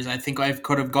different areas. I think I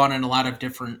could have gone in a lot of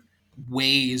different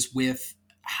ways with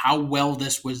how well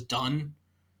this was done.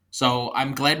 So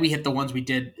I'm glad we hit the ones we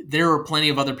did. There are plenty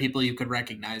of other people you could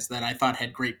recognize that I thought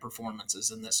had great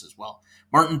performances in this as well.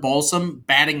 Martin Balsam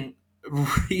batting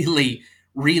really,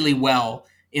 really well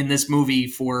in this movie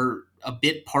for a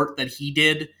bit part that he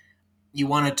did. You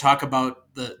want to talk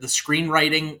about the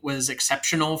screenwriting was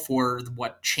exceptional for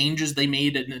what changes they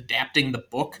made in adapting the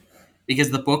book,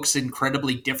 because the book's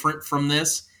incredibly different from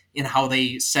this in how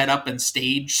they set up and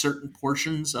stage certain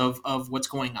portions of what's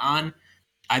going on.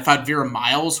 I thought Vera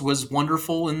Miles was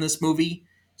wonderful in this movie.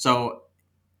 So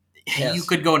you Yes.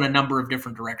 could go in a number of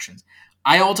different directions.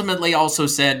 I ultimately also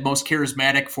said most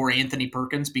charismatic for Anthony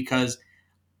Perkins because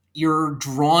you're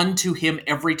drawn to him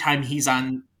every time he's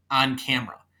on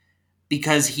camera,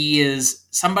 because he is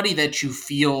somebody that you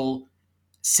feel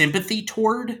sympathy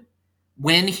toward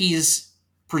when he's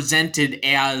presented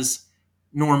as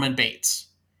Norman Bates.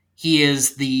 He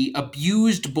is the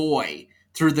abused boy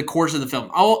through the course of the film.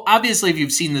 Obviously, if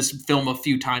you've seen this film a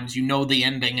few times, you know the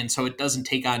ending, and so it doesn't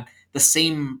take on the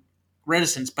same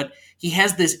reticence, but he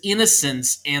has this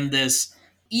innocence and this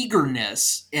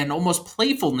eagerness and almost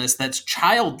playfulness that's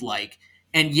childlike,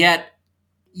 and yet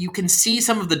you can see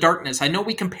some of the darkness. I know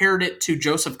we compared it to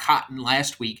Joseph Cotton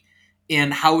last week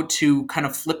and how to kind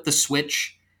of flip the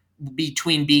switch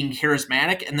between being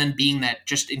charismatic and then being that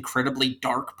just incredibly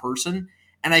dark person.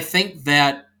 And I think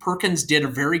that Perkins did a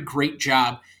very great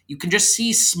job. You can just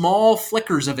see small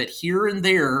flickers of it here and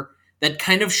there that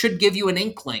kind of should give you an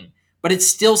inkling, but it's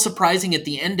still surprising at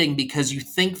the ending because you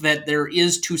think that there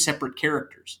is two separate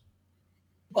characters.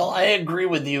 Well, I agree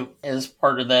with you as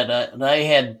part of that. And I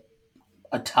had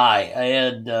a tie. I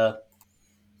had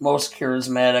most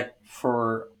charismatic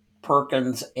for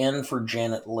Perkins and for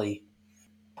Janet Leigh,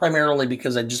 primarily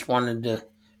because I just wanted to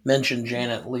mention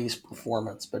Janet Leigh's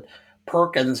performance. But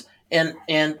Perkins, and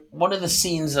one of the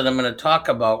scenes that I'm going to talk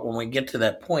about when we get to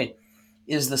that point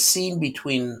is the scene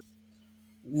between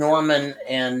Norman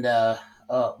and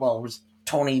well, it was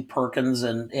Tony Perkins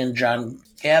and John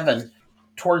Gavin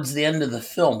towards the end of the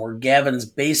film, where Gavin's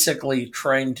basically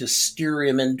trying to steer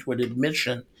him into an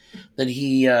admission that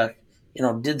he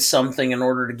did something in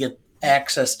order to get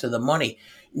access to the money.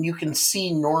 And you can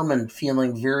see Norman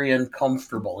feeling very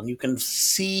uncomfortable, and you can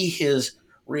see his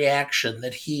reaction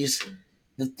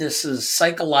that this is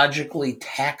psychologically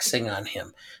taxing on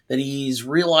him, that he's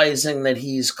realizing that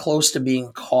he's close to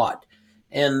being caught,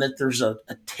 and that there's a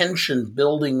tension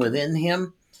building within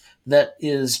him that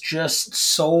is just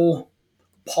so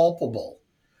palpable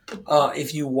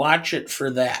if you watch it for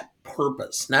that.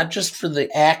 purpose, not just for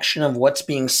the action of what's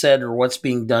being said or what's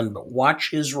being done, but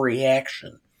watch his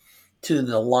reaction to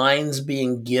the lines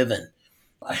being given.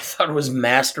 I thought it was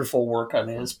masterful work on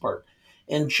his part.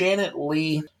 And Janet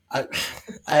Leigh, I,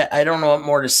 I don't know what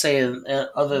more to say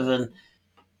other than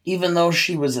even though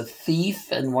she was a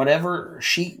thief and whatever,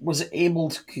 she was able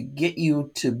to get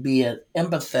you to be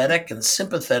empathetic and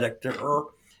sympathetic to her.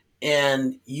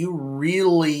 And you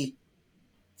really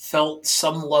felt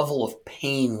some level of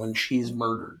pain when she's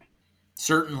murdered.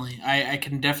 Certainly. I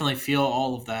can definitely feel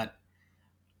all of that.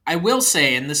 I will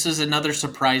say, and this is another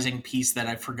surprising piece that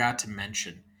I forgot to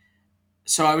mention.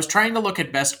 So I was trying to look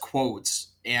at best quotes,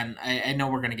 and I know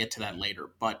we're going to get to that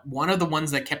later, but one of the ones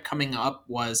that kept coming up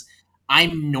was,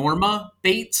 "I'm Norma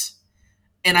Bates."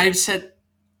 And I said,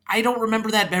 I don't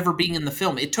remember that ever being in the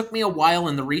film. It took me a while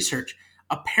in the research,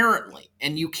 apparently,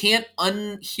 and you can't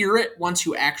unhear it once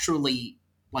you actually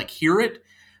like hear it.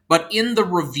 But in the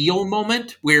reveal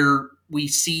moment where we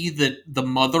see the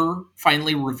mother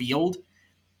finally revealed,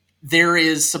 there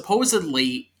is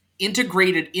supposedly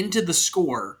integrated into the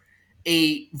score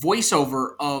a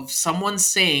voiceover of someone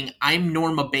saying, "I'm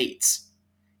Norma Bates."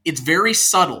 It's very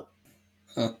subtle.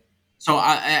 Huh. So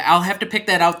I'll have to pick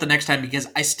that out the next time because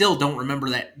I still don't remember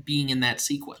that being in that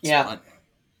sequence. Yeah. But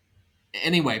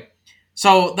anyway,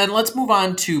 so then let's move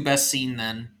on to best scene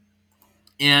then.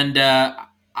 And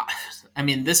I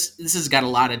mean, this has got a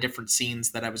lot of different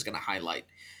scenes that I was going to highlight.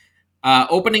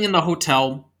 Opening in the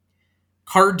hotel,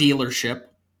 car dealership,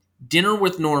 dinner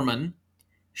with Norman,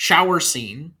 shower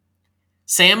scene,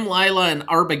 Sam, Lila, and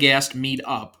Arbogast meet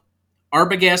up.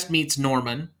 Arbogast meets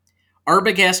Norman.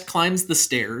 Arbogast climbs the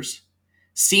stairs.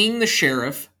 Seeing the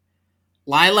sheriff,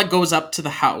 Lila goes up to the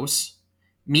house,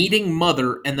 meeting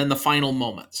Mother, and then the final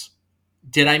moments.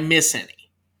 Did I miss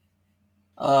any?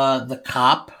 The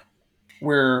cop,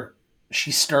 where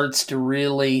she starts to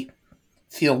really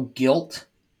feel guilt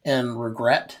and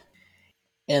regret.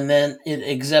 And then it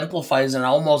exemplifies and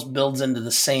almost builds into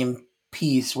the same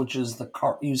piece, which is the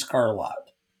used car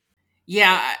lot.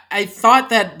 Yeah, I thought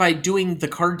that by doing the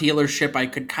car dealership, I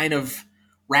could kind of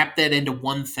wrap that into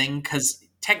one thing because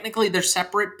technically they're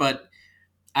separate, but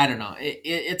I don't know.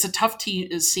 It's a tough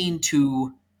scene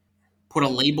to put a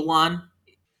label on.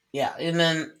 Yeah, and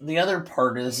then the other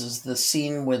part is the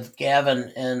scene with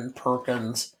Gavin and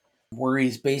Perkins, where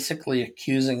he's basically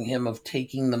accusing him of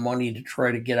taking the money to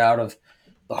try to get out of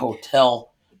the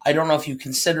hotel. I don't know if you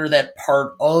consider that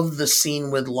part of the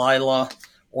scene with Lila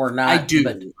or not,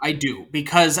 but I do,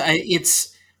 because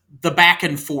it's the back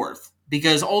and forth.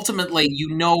 Because ultimately,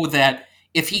 you know that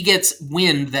if he gets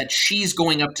wind that she's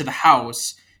going up to the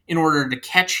house in order to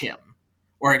catch him,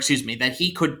 or excuse me, that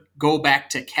he could go back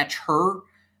to catch her,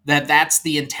 that's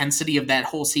the intensity of that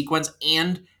whole sequence,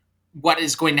 and what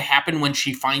is going to happen when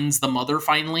she finds the mother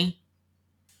finally.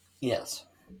 yes.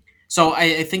 So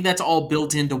I think that's all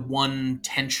built into one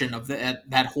tension of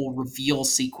that whole reveal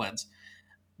sequence.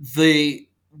 The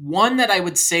one that I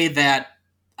would say that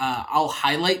I'll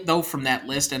highlight though from that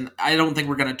list, and I don't think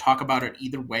we're going to talk about it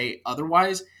either way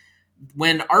otherwise,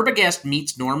 when Arbogast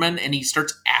meets Norman and he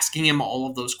starts asking him all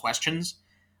of those questions,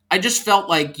 I just felt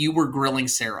like you were grilling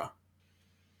Sarah.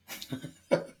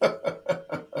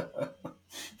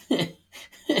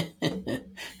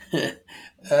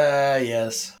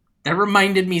 Yes. That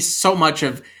reminded me so much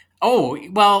of, oh,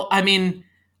 well, I mean,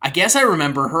 I guess I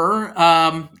remember her.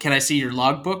 Can I see your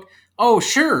logbook? Oh,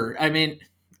 sure. I mean,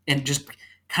 and just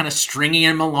kind of stringing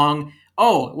him along.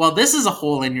 Oh, well, this is a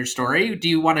hole in your story. Do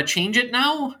you want to change it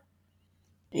now?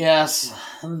 Yes.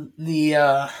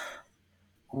 The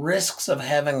risks of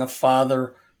having a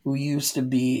father who used to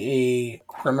be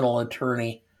a criminal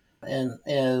attorney and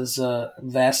has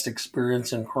vast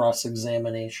experience in cross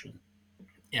examination.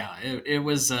 Yeah, it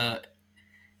was an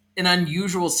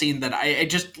unusual scene that I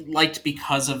just liked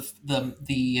because of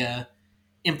the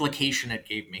implication it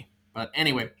gave me. But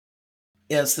anyway,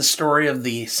 Yeah, it's the story of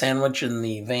the sandwich in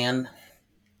the van.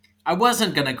 I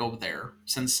wasn't gonna go there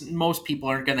since most people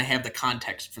aren't gonna have the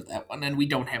context for that one, and we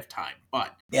don't have time.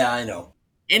 But Yeah, I know.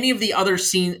 any of the other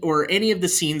scene or any of the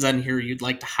scenes on here you'd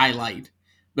like to highlight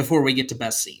before we get to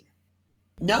best scene?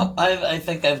 No, I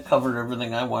think I've covered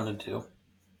everything I wanted to.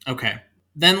 Okay,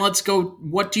 then let's go.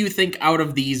 What do you think out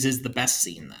of these is the best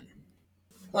scene then?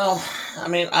 Well, I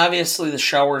mean, obviously the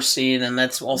shower scene, and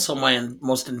that's also my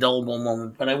most indelible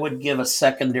moment, but I would give a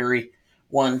secondary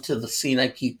one to the scene I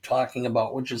keep talking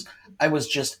about, which is I was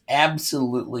just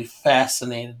absolutely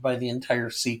fascinated by the entire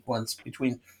sequence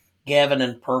between Gavin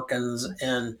and Perkins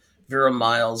and Vera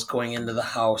Miles going into the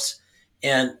house.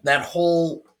 And that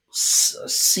whole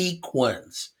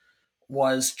sequence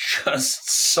was just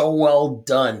so well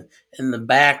done in the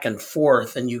back and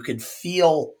forth, and you could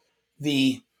feel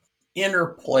the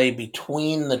interplay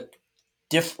between the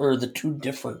two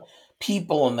different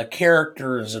people and the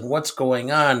characters and what's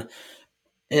going on.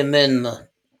 And then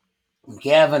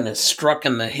Gavin is struck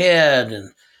in the head,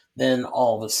 and then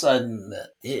all of a sudden,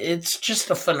 it's just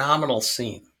a phenomenal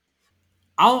scene.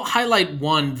 I'll highlight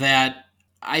one that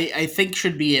I think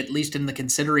should be at least in the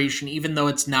consideration, even though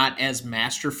it's not as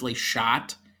masterfully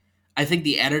shot. I think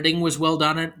the editing was well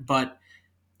done, but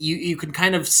you can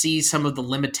kind of see some of the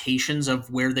limitations of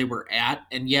where they were at,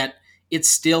 and yet it's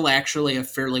still actually a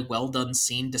fairly well done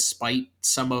scene despite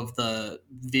some of the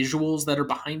visuals that are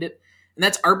behind it. And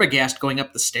that's Arbogast going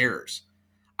up the stairs.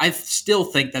 I still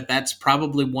think that that's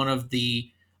probably one of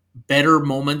the better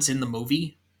moments in the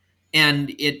movie, and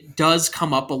it does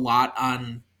come up a lot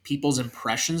on people's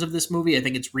impressions of this movie. I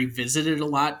think it's revisited a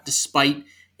lot, despite,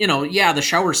 yeah, the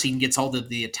shower scene gets all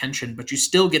the attention, but you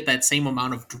still get that same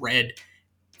amount of dread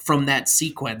from that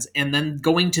sequence. And then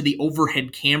going to the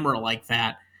overhead camera like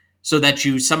that so that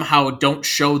you somehow don't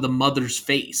show the mother's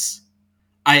face,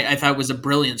 I thought was a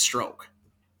brilliant stroke.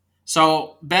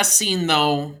 So, best scene,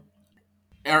 though,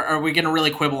 are we going to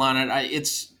really quibble on it?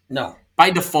 It's No,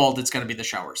 by default, it's going to be the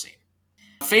shower scene.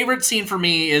 Favorite scene for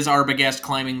me is Arbogast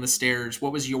climbing the stairs.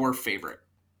 What was your favorite?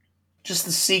 just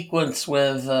the sequence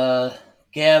with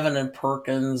Gavin and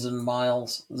Perkins and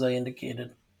Miles, as I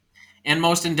indicated. And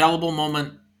most indelible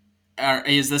moment,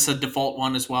 is this a default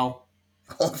one as well?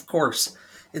 Well, of course,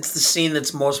 it's the scene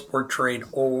that's most portrayed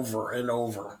over and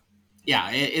over.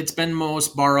 Yeah, it's been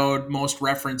most borrowed, most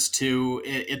referenced to.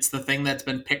 It's the thing that's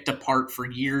been picked apart for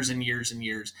years and years and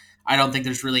years. I don't think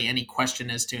there's really any question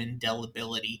as to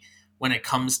indelibility when it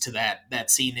comes to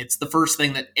that scene. It's the first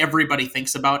thing that everybody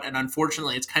thinks about, and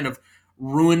unfortunately, it's kind of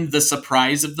ruined the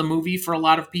surprise of the movie for a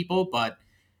lot of people. But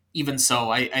even so,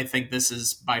 I think this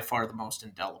is by far the most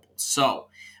indelible. So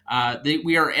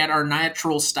we are at our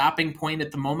natural stopping point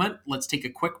at the moment. Let's take a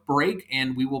quick break,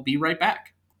 and we will be right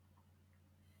back.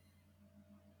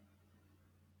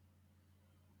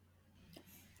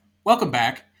 Welcome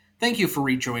back. Thank you for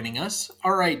rejoining us.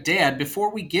 All right, Dad,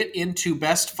 before we get into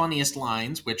best funniest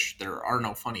lines, which there are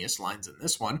no funniest lines in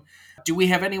this one, do we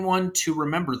have anyone to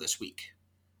remember this week?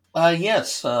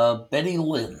 Yes, Betty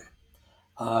Lynn.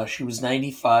 She was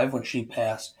 95 when she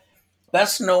passed.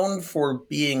 Best known for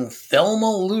being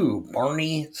Thelma Lou,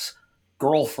 Barney's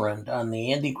girlfriend on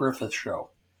The Andy Griffith Show.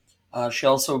 She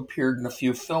also appeared in a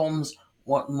few films.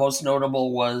 What most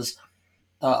notable was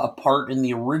a part in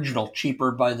the original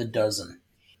Cheaper by the Dozen.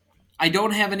 I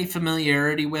don't have any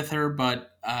familiarity with her,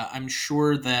 but I'm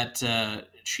sure that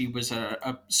she was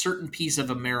a certain piece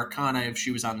of Americana if she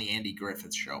was on the Andy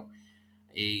Griffith Show.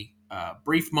 A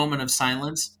brief moment of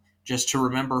silence just to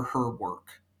remember her work.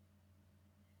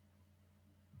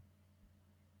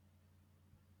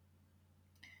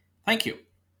 Thank you.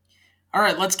 All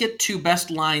right, let's get to best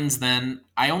lines then.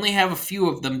 I only have a few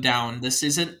of them down. This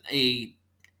isn't a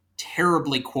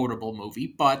terribly quotable movie,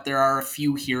 but there are a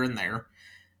few here and there.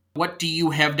 What do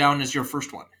you have down as your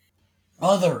first one?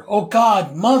 Mother, oh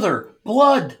God, mother,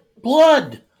 blood,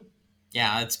 blood.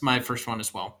 Yeah, it's my first one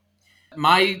as well.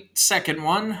 My second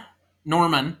one,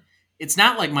 Norman. It's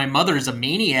not like my mother is a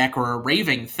maniac or a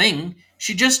raving thing.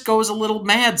 She just goes a little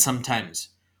mad sometimes.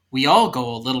 We all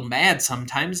go a little mad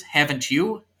sometimes, haven't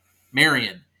you?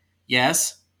 Marion.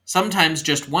 Yes. Sometimes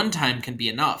just one time can be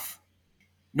enough.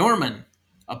 Norman.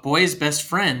 A boy's best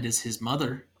friend is his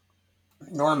mother.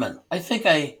 Norman, I think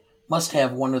I must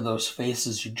have one of those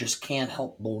faces you just can't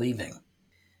help believing.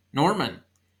 Norman.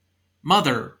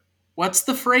 Mother. What's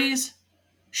the phrase?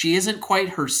 She isn't quite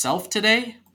herself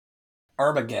today?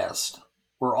 Arbogast,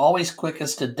 we're always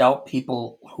quickest to doubt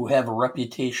people who have a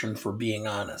reputation for being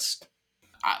honest.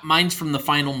 Mine's from the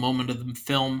final moment of the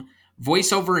film.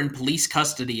 Voiceover in police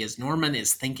custody as Norman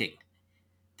is thinking.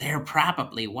 They're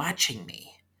probably watching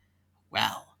me.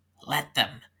 Well, let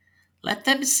them. Let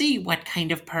them see what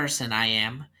kind of person I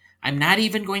am. I'm not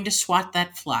even going to swat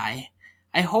that fly.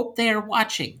 I hope they are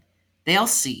watching. They'll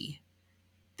see.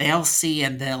 They'll see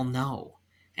and they'll know.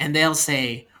 And they'll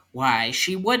say, why,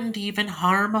 she wouldn't even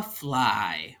harm a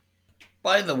fly.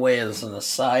 By the way, as an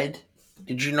aside,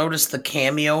 did you notice the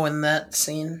cameo in that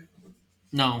scene?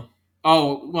 No.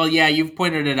 Oh, well, yeah, you've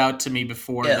pointed it out to me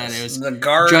before that it Yes, was the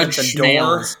guard Judge at the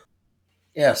door. Schnales,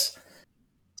 Yes,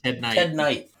 Ted Knight. Ted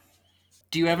Knight.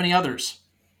 Do you have any others?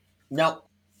 Nope.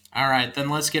 All right, then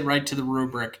let's get right to the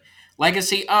rubric.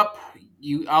 Legacy up.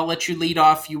 I'll let you lead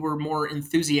off. You were more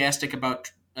enthusiastic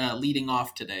about leading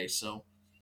off today, so.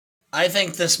 I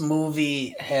think this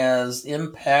movie has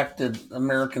impacted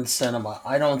American cinema.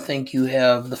 I don't think you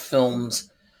have the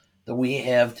films that we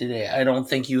have today. I don't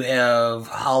think you have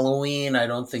Halloween. I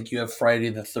don't think you have Friday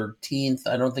the 13th.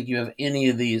 I don't think you have any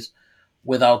of these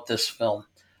without this film.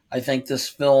 I think this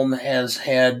film has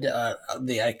had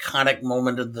the iconic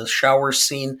moment of the shower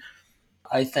scene.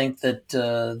 I think that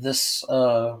this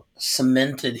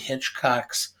cemented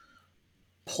Hitchcock's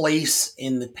place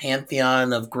in the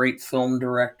pantheon of great film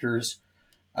directors.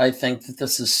 I think that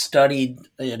this is studied,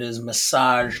 it is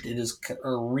massaged, it is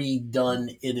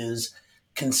redone, it is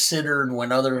considered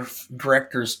when other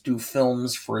directors do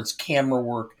films for its camera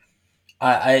work.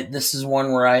 This is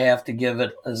one where I have to give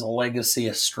it as a legacy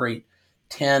a straight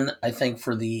 10. I think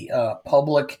for the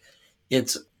public,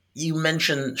 it's, you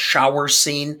mentioned shower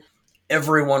scene,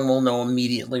 everyone will know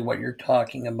immediately what you're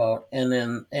talking about, and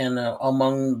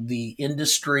among the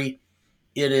industry,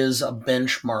 it is a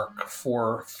benchmark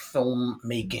for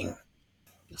filmmaking.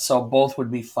 So both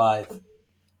would be 5.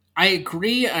 I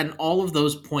agree on all of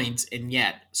those points, and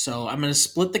yet, so I'm going to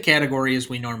split the category as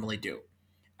we normally do.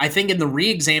 I think in the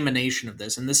re-examination of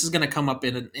this, and this is going to come up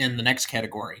in the next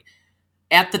category.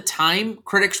 At the time,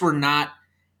 critics were not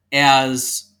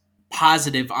as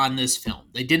positive on this film.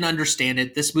 They didn't understand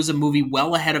it. This was a movie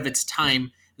well ahead of its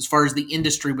time as far as the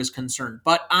industry was concerned.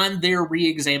 But on their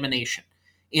re-examination,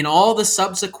 in all the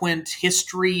subsequent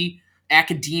history,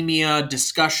 academia,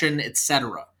 discussion,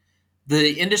 etc.,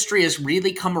 the industry has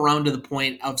really come around to the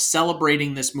point of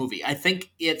celebrating this movie. I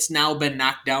think it's now been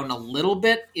knocked down a little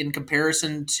bit in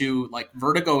comparison to, like,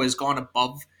 Vertigo has gone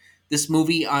above this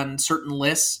movie on certain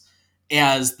lists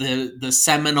as the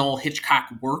seminal Hitchcock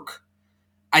work.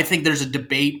 I think there's a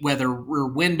debate whether Rear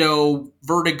Window,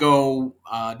 Vertigo,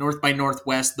 North by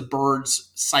Northwest, The Birds,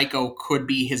 Psycho could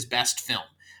be his best film.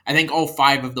 I think all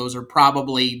 5 of those are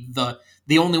probably the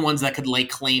only ones that could lay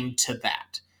claim to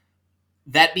that.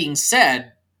 That being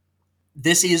said,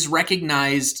 this is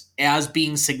recognized as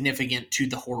being significant to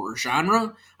the horror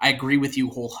genre. I agree with you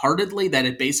wholeheartedly that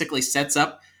it basically sets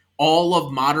up all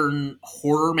of modern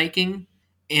horror making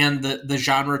and the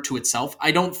genre to itself.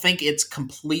 I don't think it's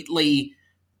completely,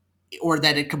 or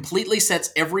that it completely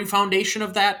sets every foundation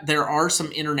of that. There are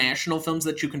some international films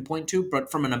that you can point to, but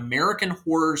from an American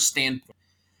horror standpoint,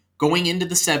 going into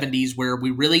the 70s where we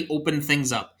really open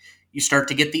things up, you start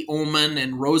to get The Omen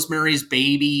and Rosemary's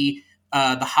Baby,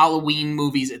 the Halloween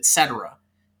movies, etc.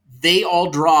 They all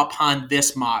draw upon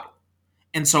this model.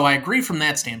 And so I agree from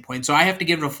that standpoint. So I have to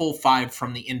give it a full 5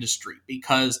 from the industry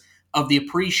because of the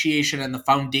appreciation and the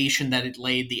foundation that it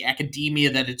laid, the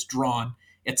academia that it's drawn,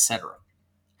 etc.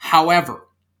 However,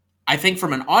 I think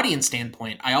from an audience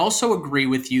standpoint, I also agree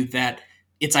with you that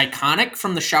it's iconic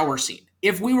from the shower scene.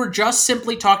 If we were just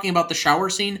simply talking about the shower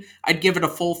scene, I'd give it a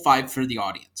full 5 for the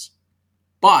audience.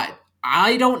 But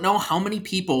I don't know how many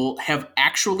people have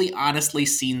actually honestly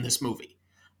seen this movie.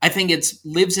 I think it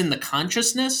lives in the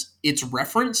consciousness, it's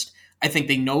referenced. I think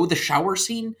they know the shower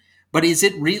scene, but is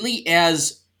it really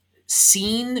as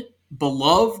seen,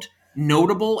 beloved,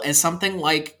 notable as something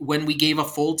like when we gave a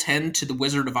full 10 to The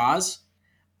Wizard of Oz?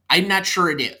 I'm not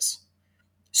sure it is.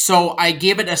 So I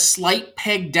gave it a slight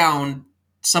peg down.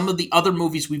 Some of the other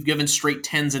movies we've given straight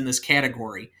 10s in this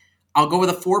category. I'll go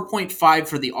with a 4.5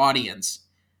 for the audience,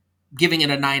 giving it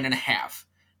a 9.5.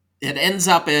 It ends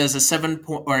up as a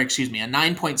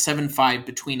 9.75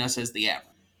 between us as the average.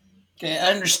 Okay,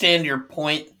 I understand your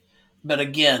point, but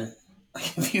again,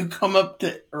 if you come up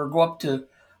to or go up to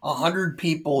 100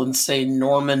 people and say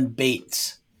Norman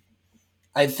Bates,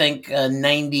 I think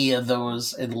 90 of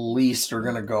those at least are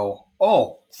going to go,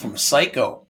 oh, from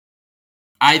Psycho.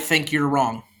 I think you're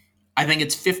wrong. I think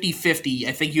it's 50-50.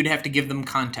 I think you'd have to give them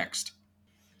context.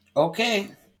 Okay.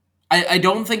 I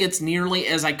don't think it's nearly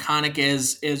as iconic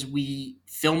as we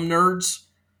film nerds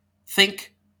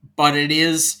think, but it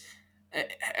is.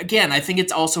 Again, I think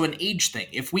it's also an age thing.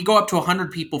 If we go up to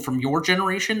 100 people from your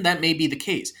generation, that may be the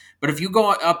case. But if you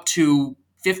go up to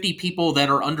 50 people that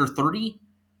are under 30,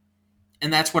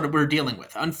 and that's what we're dealing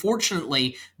with.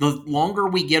 Unfortunately, the longer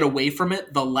we get away from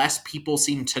it, the less people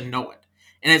seem to know it.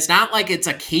 And it's not like it's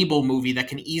a cable movie that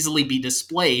can easily be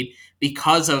displayed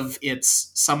because of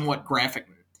its somewhat graphic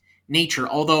nature.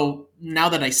 Although, now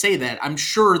that I say that, I'm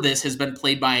sure this has been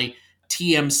played by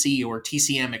TMC or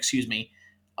TCM, excuse me,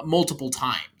 multiple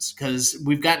times because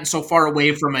we've gotten so far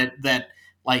away from it that,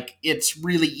 like, it's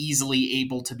really easily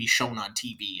able to be shown on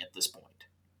TV at this point.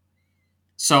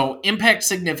 So, impact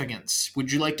significance.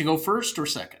 Would you like to go first or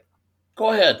second?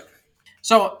 Go ahead.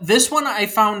 So, this one I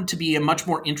found to be a much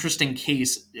more interesting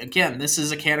case. Again, this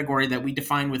is a category that we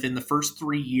define within the first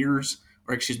 3 years,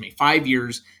 or excuse me, 5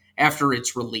 years after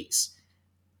its release.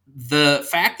 The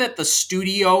fact that the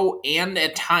studio and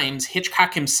at times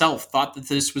Hitchcock himself thought that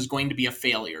this was going to be a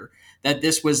failure, that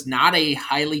this was not a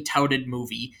highly touted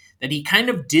movie, that he kind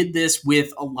of did this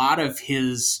with a lot of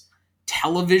his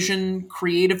television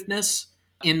creativeness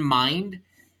in mind,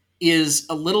 is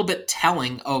a little bit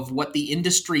telling of what the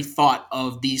industry thought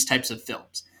of these types of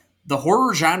films. The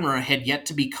horror genre had yet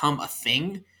to become a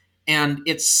thing, and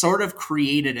it's sort of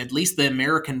created, at least the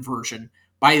American version,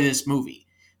 by this movie.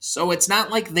 So it's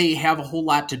not like they have a whole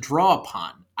lot to draw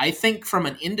upon. I think from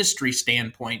an industry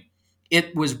standpoint,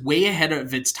 it was way ahead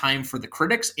of its time for the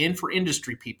critics and for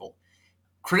industry people.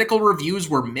 Critical reviews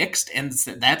were mixed, and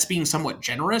that's being somewhat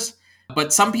generous.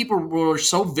 But some people were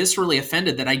so viscerally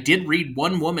offended that I did read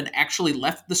one woman actually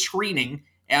left the screening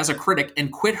as a critic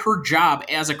and quit her job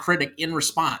as a critic in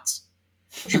response.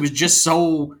 She was just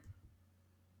so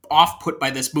off put by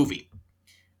this movie.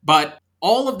 But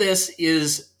all of this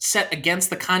is set against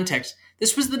the context.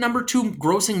 This was the number 2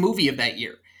 grossing movie of that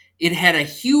year. It had a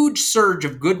huge surge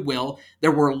of goodwill.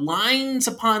 There were lines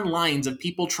upon lines of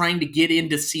people trying to get in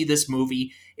to see this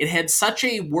movie. It had such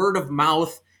a word of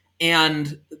mouth,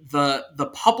 and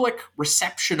the public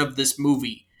reception of this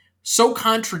movie so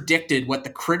contradicted what the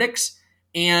critics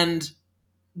and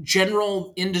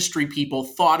general industry people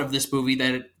thought of this movie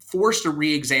that it forced a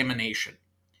re-examination.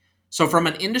 So from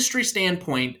an industry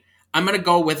standpoint, I'm going to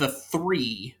go with a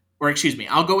 3, or excuse me,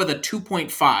 I'll go with a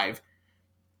 2.5,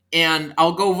 and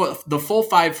I'll go with the full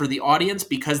 5 for the audience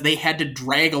because they had to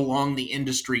drag along the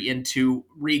industry into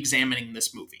re-examining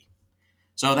this movie.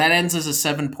 So that ends as a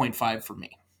 7.5 for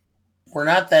me. We're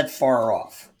not that far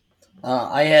off.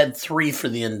 I had 3 for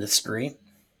the industry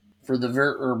for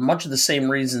or much of the same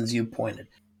reasons you pointed.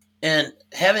 And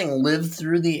having lived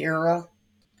through the era,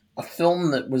 a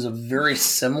film that was a very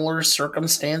similar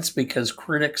circumstance because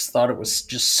critics thought it was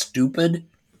just stupid,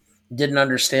 didn't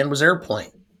understand, was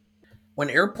Airplane. When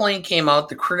Airplane came out,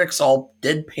 the critics all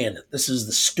deadpanned it. This is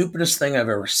the stupidest thing I've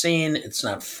ever seen. It's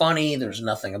not funny. There's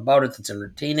nothing about it that's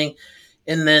entertaining.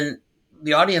 And then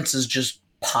the audiences just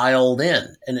piled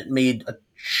in, and it made a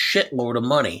shitload of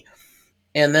money.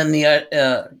 And then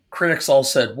the critics all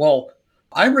said, well,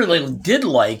 I really did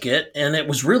like it, and it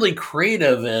was really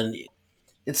creative, and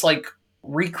it's like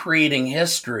recreating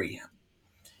history.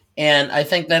 And I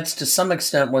think that's to some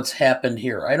extent what's happened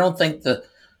here. I don't think the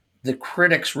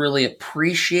critics really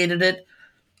appreciated it.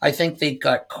 I think they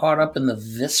got caught up in the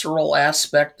visceral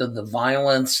aspect of the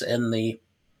violence and the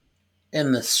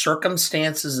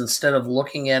circumstances instead of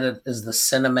looking at it as the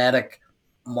cinematic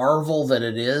marvel that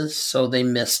it is, so they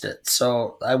missed it.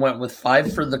 So I went with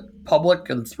 5 for the public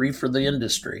and 3 for the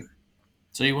industry.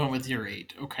 So you went with your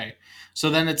 8. Okay. So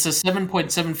then it's a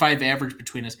 7.75 average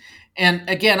between us. And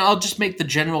again, I'll just make the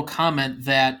general comment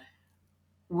that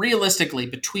realistically,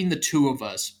 between the two of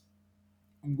us,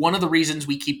 one of the reasons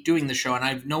we keep doing the show, and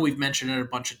I know we've mentioned it a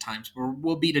bunch of times, but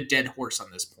we'll beat a dead horse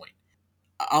on this point.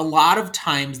 A lot of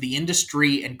times the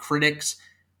industry and critics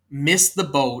miss the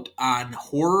boat on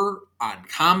horror, on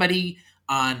comedy,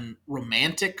 on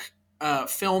romantic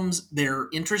films. They're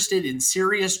interested in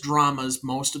serious dramas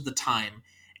most of the time.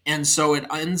 And so it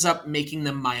ends up making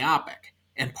them myopic.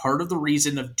 And part of the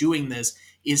reason of doing this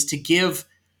is to give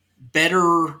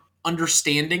better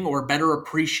understanding or better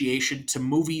appreciation to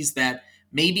movies that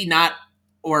maybe not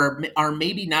or are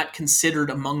maybe not considered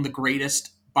among the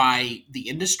greatest by the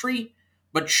industry,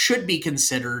 but should be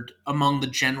considered among the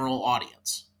general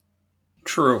audience.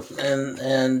 True.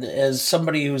 And as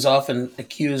somebody who's often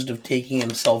accused of taking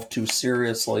himself too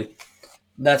seriously,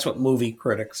 that's what movie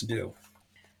critics do.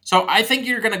 So I think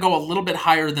you're going to go a little bit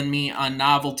higher than me on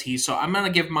novelty. So I'm going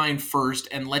to give mine first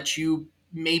and let you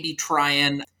maybe try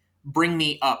and bring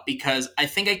me up because I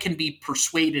think I can be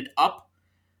persuaded up,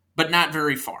 but not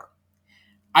very far.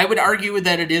 I would argue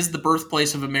that it is the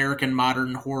birthplace of American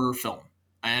modern horror film,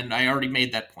 and I already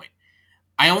made that point.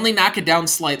 I only knock it down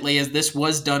slightly as this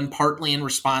was done partly in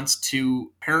response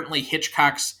to apparently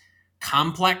Hitchcock's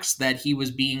complex that he was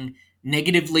being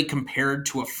negatively compared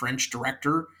to a French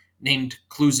director named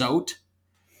Clouzot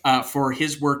for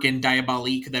his work in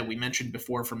Diabolique that we mentioned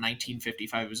before from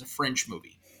 1955. It was a French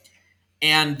movie.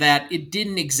 And that it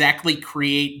didn't exactly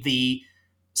create the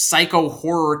psycho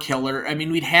horror killer. I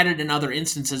mean, we'd had it in other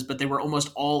instances, but they were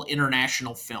almost all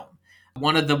international film.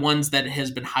 One of the ones that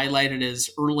has been highlighted as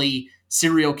early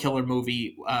serial killer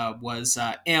movie was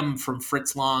M from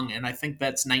Fritz Lang, and I think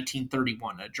that's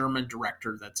 1931, a German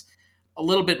director that's a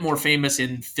little bit more famous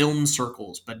in film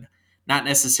circles, but not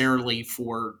necessarily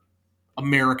for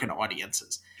American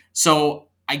audiences. So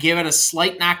I give it a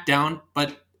slight knockdown,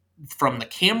 but from the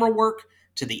camera work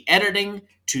to the editing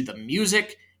to the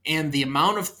music and the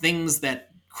amount of things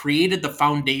that created the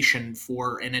foundation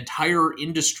for an entire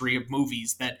industry of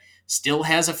movies that still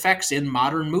has effects in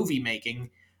modern movie making,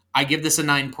 I give this a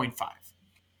 9.5.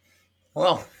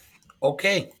 Well,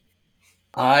 okay.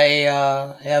 I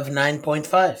have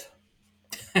 9.5.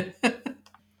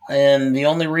 And the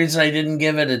only reason I didn't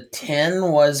give it a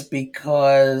 10 was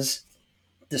because,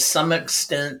 to some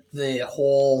extent, the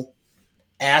whole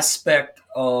aspect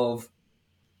of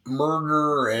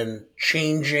murder and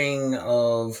changing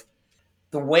of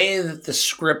the way that the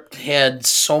script had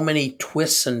so many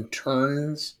twists and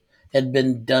turns had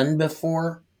been done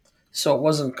before. So it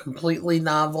wasn't completely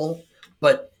novel,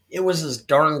 but it was as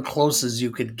darn close as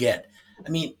you could get. I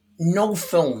mean, no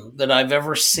film that I've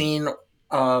ever seen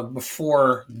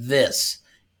before this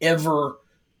ever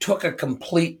took a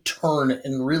complete turn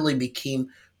and really became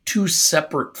two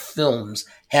separate films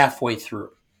halfway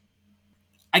through.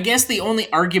 I guess the only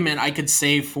argument I could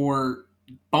say for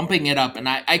bumping it up, and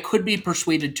I could be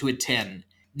persuaded to a 10,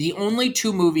 the only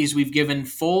two movies we've given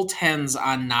full 10s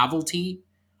on novelty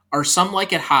are Some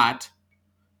Like It Hot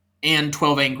and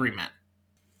 12 Angry Men.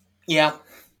 Yeah.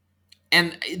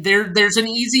 And there's an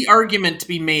easy argument to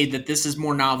be made that this is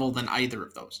more novel than either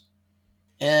of those.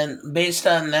 And based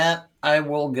on that, I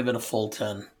will give it a full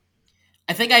 10.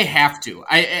 I think I have to.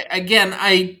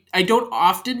 I don't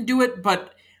often do it,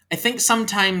 but I think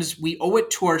sometimes we owe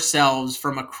it to ourselves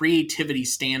from a creativity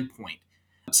standpoint.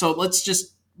 So let's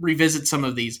just revisit some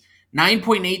of these.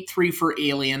 9.83 for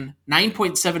Alien,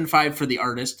 9.75 for The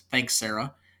Artist, thanks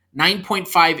Sarah.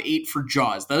 9.58 for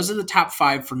Jaws. Those are the top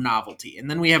 5 for novelty.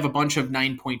 And then we have a bunch of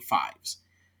 9.5s.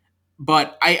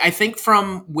 But I think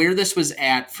from where this was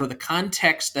at, for the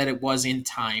context that it was in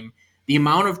time, the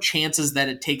amount of chances that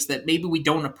it takes that maybe we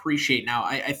don't appreciate now,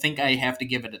 I think I have to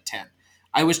give it a 10.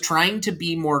 I was trying to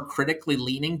be more critically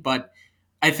leaning, but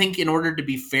I think in order to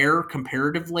be fair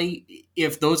comparatively,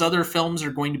 if those other films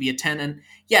are going to be a 10, and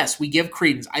yes, we give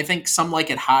credence. I think Some Like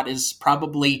It Hot is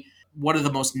probably one of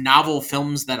the most novel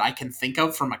films that I can think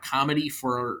of from a comedy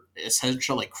for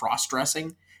essentially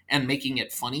cross-dressing and making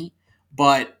it funny.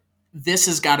 But this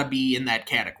has got to be in that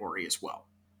category as well.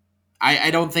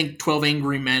 I don't think 12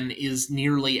 Angry Men is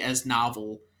nearly as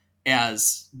novel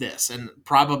as this, and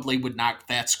probably would knock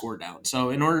that score down. So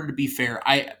in order to be fair,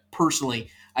 I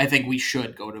think we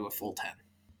should go to a full 10.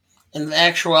 In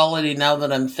actuality, now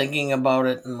that I'm thinking about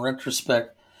it in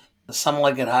retrospect, Some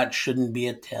Like It Hot shouldn't be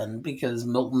a 10 because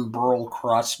Milton Berle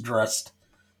cross dressed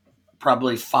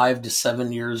probably 5 to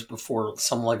 7 years before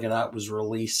Some Like It Hot was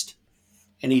released.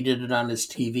 And he did it on his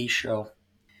TV show.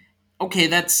 Okay,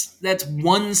 that's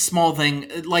one small thing.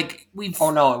 Like we've Oh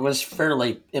no, it was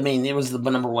fairly. I mean, it was the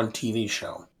number one TV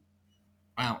show.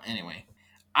 Well, anyway,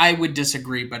 I would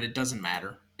disagree, but it doesn't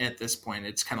matter at this point.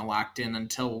 It's kind of locked in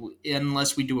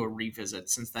unless we do a revisit,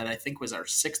 since that I think was our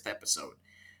 6th episode.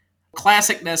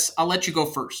 Classicness, I'll let you go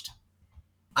first.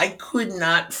 I could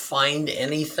not find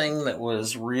anything that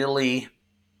was really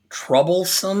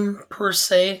troublesome per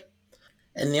se,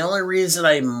 and the only reason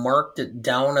I marked it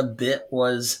down a bit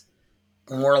was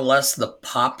more or less the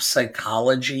pop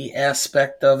psychology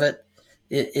aspect of it.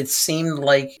 It seemed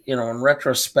like, in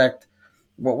retrospect,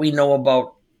 what we know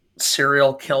about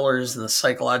serial killers and the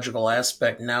psychological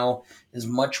aspect now is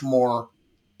much more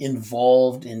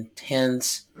involved,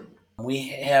 intense. We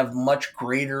have much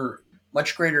greater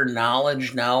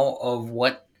knowledge now of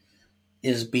what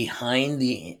is behind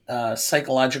the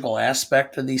psychological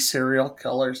aspect of these serial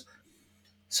killers.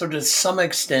 So to some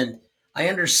extent, I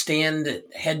understand it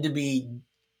had to be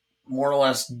more or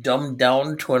less dumbed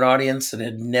down to an audience that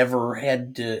had never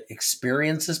had to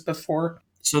experience this before.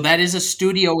 So that is a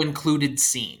studio included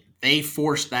scene. They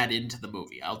forced that into the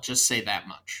movie. I'll just say that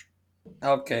much.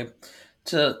 Okay.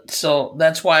 So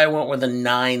that's why I went with a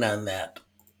 9 on that.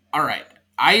 All right.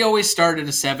 I always start at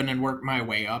a 7 and work my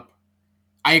way up.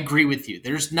 I agree with you.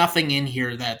 There's nothing in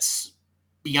here that's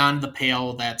beyond the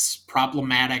pale, that's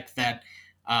problematic, that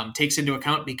takes into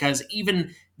account, because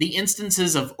even the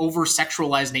instances of over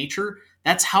sexualized nature,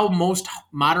 that's how most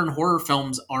modern horror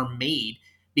films are made,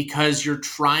 because you're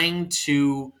trying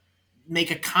to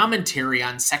make a commentary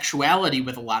on sexuality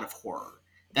with a lot of horror.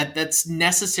 That's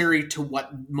necessary to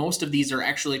what most of these are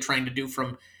actually trying to do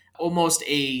from almost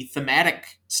a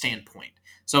thematic standpoint.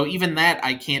 So even that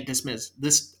I can't dismiss.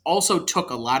 This also took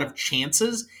a lot of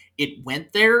chances. It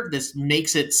went there. This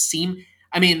makes it seem,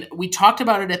 I mean, we talked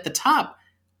about it at the top.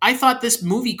 I thought this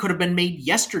movie could have been made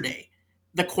yesterday.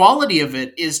 The quality of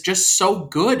it is just so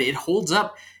good. It holds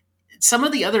up. Some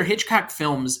of the other Hitchcock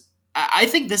films, I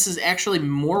think this is actually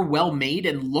more well made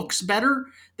and looks better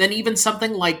than even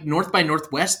something like North by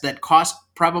Northwest that cost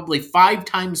probably 5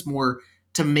 times more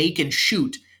to make and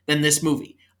shoot than this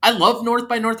movie. I love North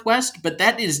by Northwest, but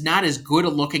that is not as good a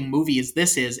looking movie as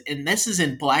this is, and this is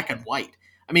in black and white.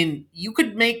 I mean, you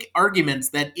could make arguments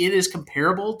that it is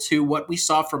comparable to what we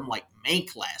saw from like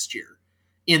Mank last year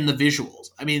in the visuals.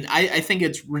 I mean, I think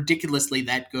it's ridiculously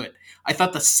that good. I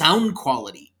thought the sound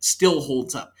quality still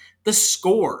holds up. The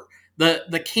score,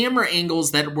 the camera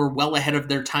angles that were well ahead of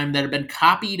their time that have been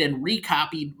copied and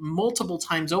recopied multiple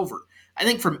times over. I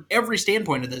think from every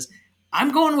standpoint of this,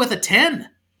 I'm going with a 10.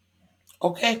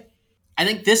 Okay. I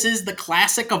think this is the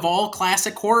classic of all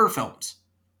classic horror films.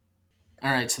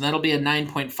 All right, so that'll be a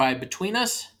 9.5 between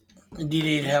us. Do you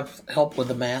need help with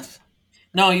the math?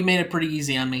 No, you made it pretty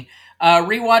easy on me.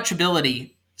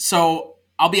 Rewatchability. So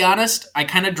I'll be honest, I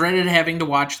kind of dreaded having to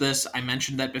watch this. I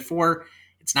mentioned that before.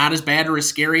 It's not as bad or as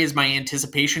scary as my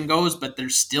anticipation goes, but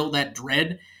there's still that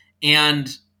dread. And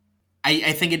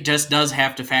I think it just does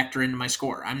have to factor into my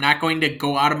score. I'm not going to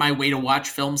go out of my way to watch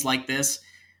films like this,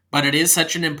 but it is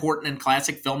such an important and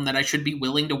classic film that I should be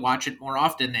willing to watch it more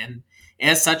often. And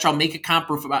as such, I'll make a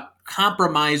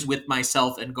compromise with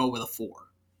myself and go with a 4.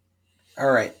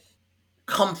 All right.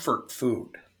 Comfort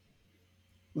food.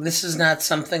 This is not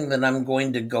something that I'm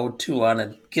going to go to on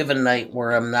a given night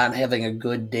where I'm not having a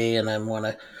good day and I want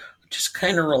to just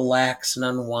kind of relax and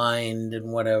unwind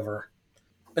and whatever.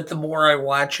 But the more I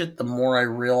watch it, the more I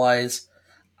realize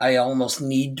I almost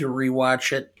need to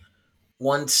rewatch it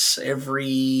once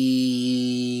every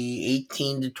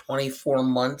 18 to 24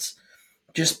 months,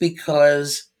 just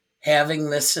because having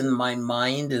this in my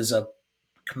mind is a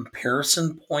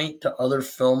comparison point to other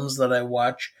films that I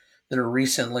watch that are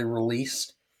recently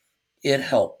released. It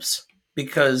helps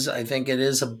because I think it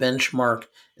is a benchmark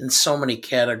in so many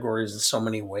categories in so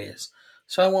many ways.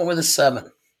 So I went with a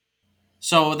 7.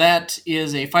 So that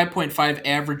is a 5.5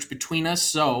 average between us.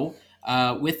 So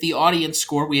with the audience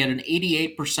score, we had an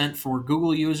 88% for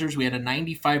Google users. We had a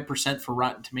 95% for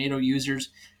Rotten Tomato users.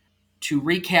 To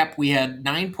recap, we had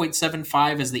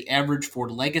 9.75 as the average for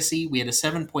legacy. We had a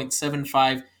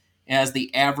 7.75 as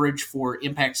the average for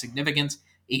impact significance,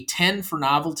 a 10 for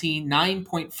novelty,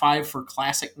 9.5 for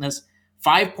classicness,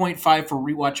 5.5 for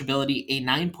rewatchability, a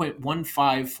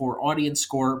 9.15 for audience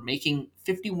score, making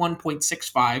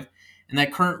 51.65. And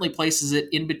that currently places it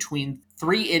in between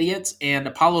Three Idiots and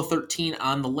Apollo 13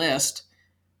 on the list.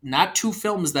 Not two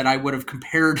films that I would have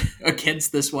compared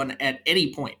against this one at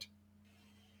any point.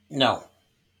 No.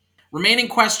 Remaining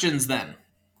questions then.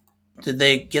 Did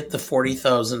they get the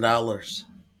 $40,000?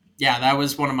 Yeah, that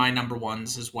was one of my number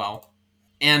ones as well.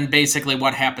 And basically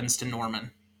what happens to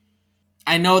Norman.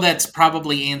 I know that's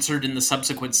probably answered in the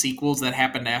subsequent sequels that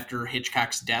happened after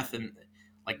Hitchcock's death in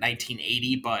like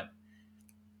 1980, but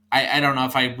I don't know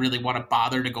if I really want to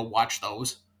bother to go watch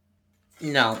those.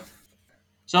 No.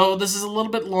 So this is a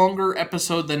little bit longer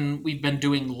episode than we've been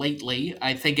doing lately.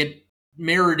 I think it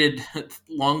merited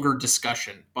longer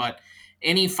discussion, but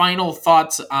any final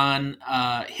thoughts on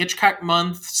Hitchcock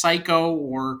Month, Psycho,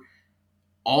 or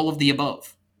all of the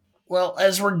above? Well,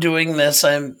 as we're doing this,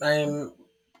 I'm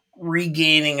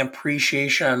regaining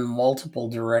appreciation on multiple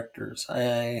directors.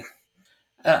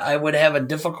 I would have a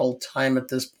difficult time at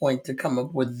this point to come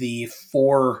up with the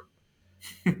 4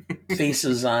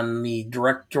 faces on the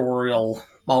directorial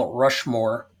Mount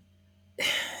Rushmore.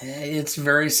 It's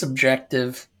very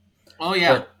subjective. Oh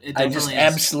yeah, But it I just definitely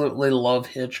is. absolutely love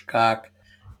Hitchcock.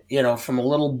 From a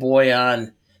little boy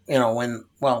on,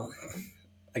 well,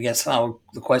 I guess how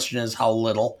the question is how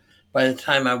little. By the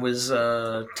time I was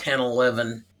 10,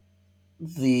 11,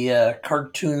 the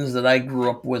cartoons that I grew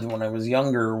up with when I was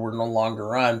younger were no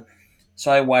longer on.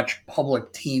 So I watched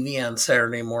public TV on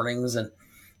Saturday mornings, and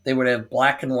they would have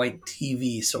black and white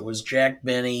TV. So it was Jack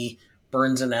Benny,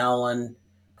 Burns and Allen,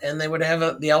 and they would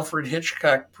have the Alfred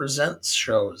Hitchcock Presents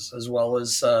shows, as well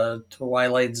as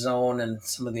Twilight Zone and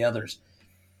some of the others.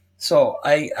 So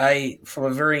I, from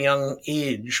a very young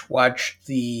age, watched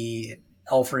the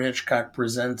Alfred Hitchcock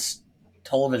Presents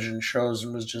television shows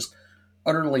and was just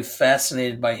utterly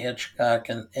fascinated by Hitchcock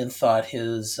and thought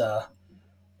his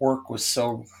work was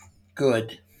so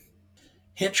good.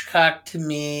 Hitchcock to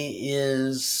me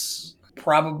is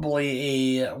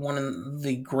probably one of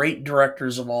the great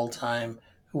directors of all time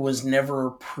who was never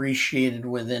appreciated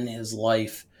within his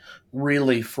life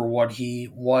really for what he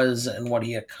was and what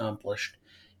he accomplished.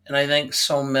 And I think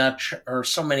so much or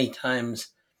so many times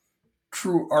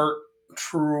true art,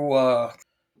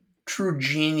 true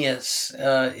genius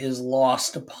is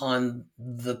lost upon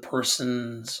the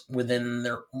persons within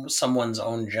someone's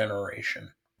own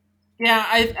generation. Yeah,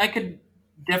 I could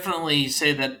definitely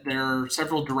say that there are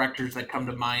several directors that come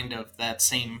to mind of that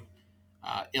same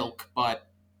ilk, but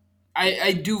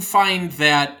I do find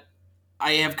that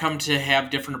I have come to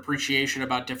have different appreciation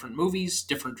about different movies,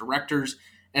 different directors,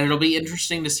 and it'll be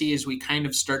interesting to see as we kind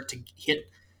of start to hit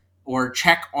or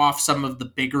check off some of the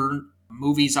bigger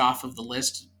movies off of the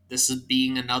list. This is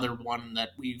being another one that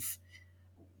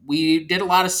we did a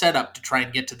lot of setup to try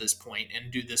and get to this point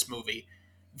and do this movie.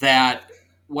 That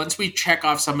once we check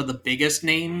off some of the biggest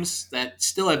names that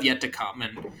still have yet to come,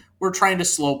 and we're trying to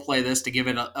slow play this to give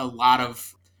it a lot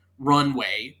of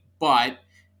runway, but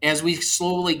as we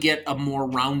slowly get a more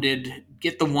rounded,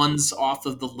 get the ones off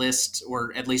of the list,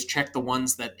 or at least check the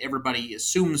ones that everybody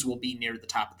assumes will be near the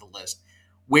top of the list,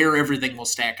 where everything will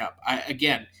stack up.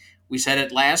 Again, we said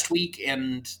it last week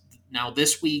and now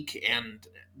this week and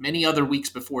many other weeks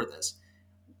before this.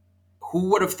 Who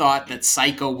would have thought that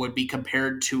Psycho would be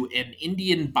compared to an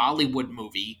Indian Bollywood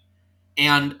movie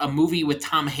and a movie with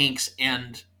Tom Hanks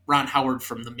and Ron Howard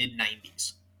from the mid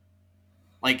 90s?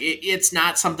 Like, it's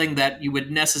not something that you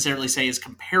would necessarily say is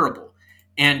comparable.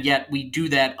 And yet we do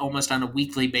that almost on a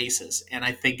weekly basis. And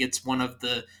I think it's one of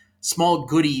the small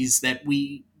goodies that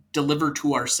we deliver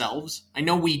to ourselves. I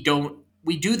know we do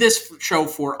this show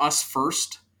for us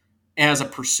first as a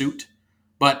pursuit,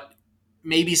 but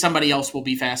maybe somebody else will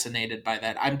be fascinated by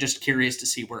that. I'm just curious to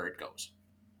see where it goes.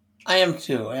 I am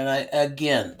too. And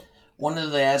again, one of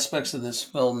the aspects of this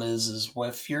film is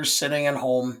if you're sitting at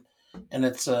home and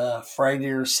it's a Friday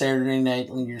or Saturday night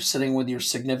and you're sitting with your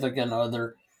significant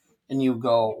other and you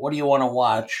go, what do you want to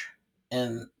watch?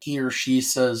 And he or she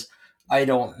says, I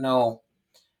don't know.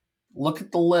 Look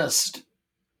at the list.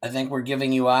 I think we're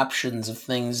giving you options of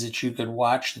things that you could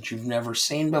watch that you've never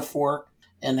seen before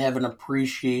and have an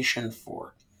appreciation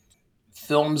for.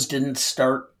 Films didn't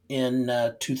start in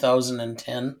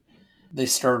 2010. They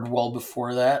started well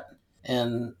before that.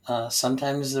 And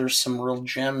sometimes there's some real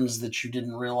gems that you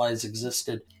didn't realize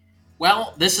existed.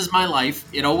 Well, this is my life.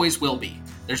 It always will be.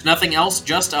 There's nothing else,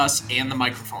 just us and the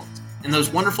microphones, and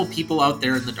those wonderful people out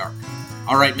there in the dark.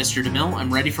 All right, Mr. DeMille,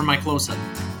 I'm ready for my close-up.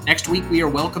 Next week, we are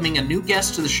welcoming a new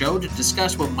guest to the show to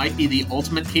discuss what might be the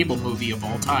ultimate cable movie of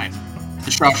all time,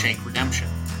 The Shawshank Redemption,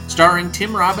 starring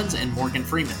Tim Robbins and Morgan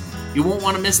Freeman. You won't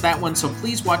want to miss that one, so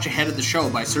please watch ahead of the show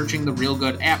by searching the Real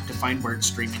Good app to find where it's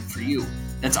streaming for you.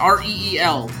 That's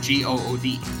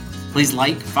REELGOOD. Please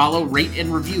like, follow, rate,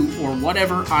 and review, or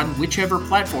whatever on whichever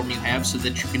platform you have so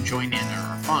that you can join in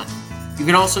our fun. You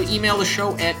can also email the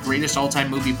show at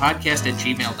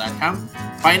greatestaltimemoviepodcast@gmail.com.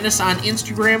 Find us on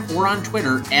Instagram or on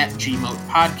Twitter at GMOAT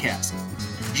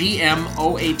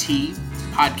GMOAT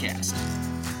Podcast.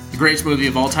 The Greatest Movie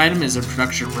of All Time is a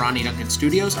production of Ronnie Duncan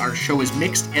Studios. Our show is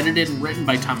mixed, edited, and written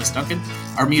by Thomas Duncan.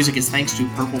 Our music is thanks to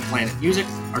Purple Planet Music.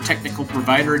 Our technical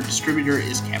provider and distributor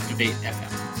is Captivate FM.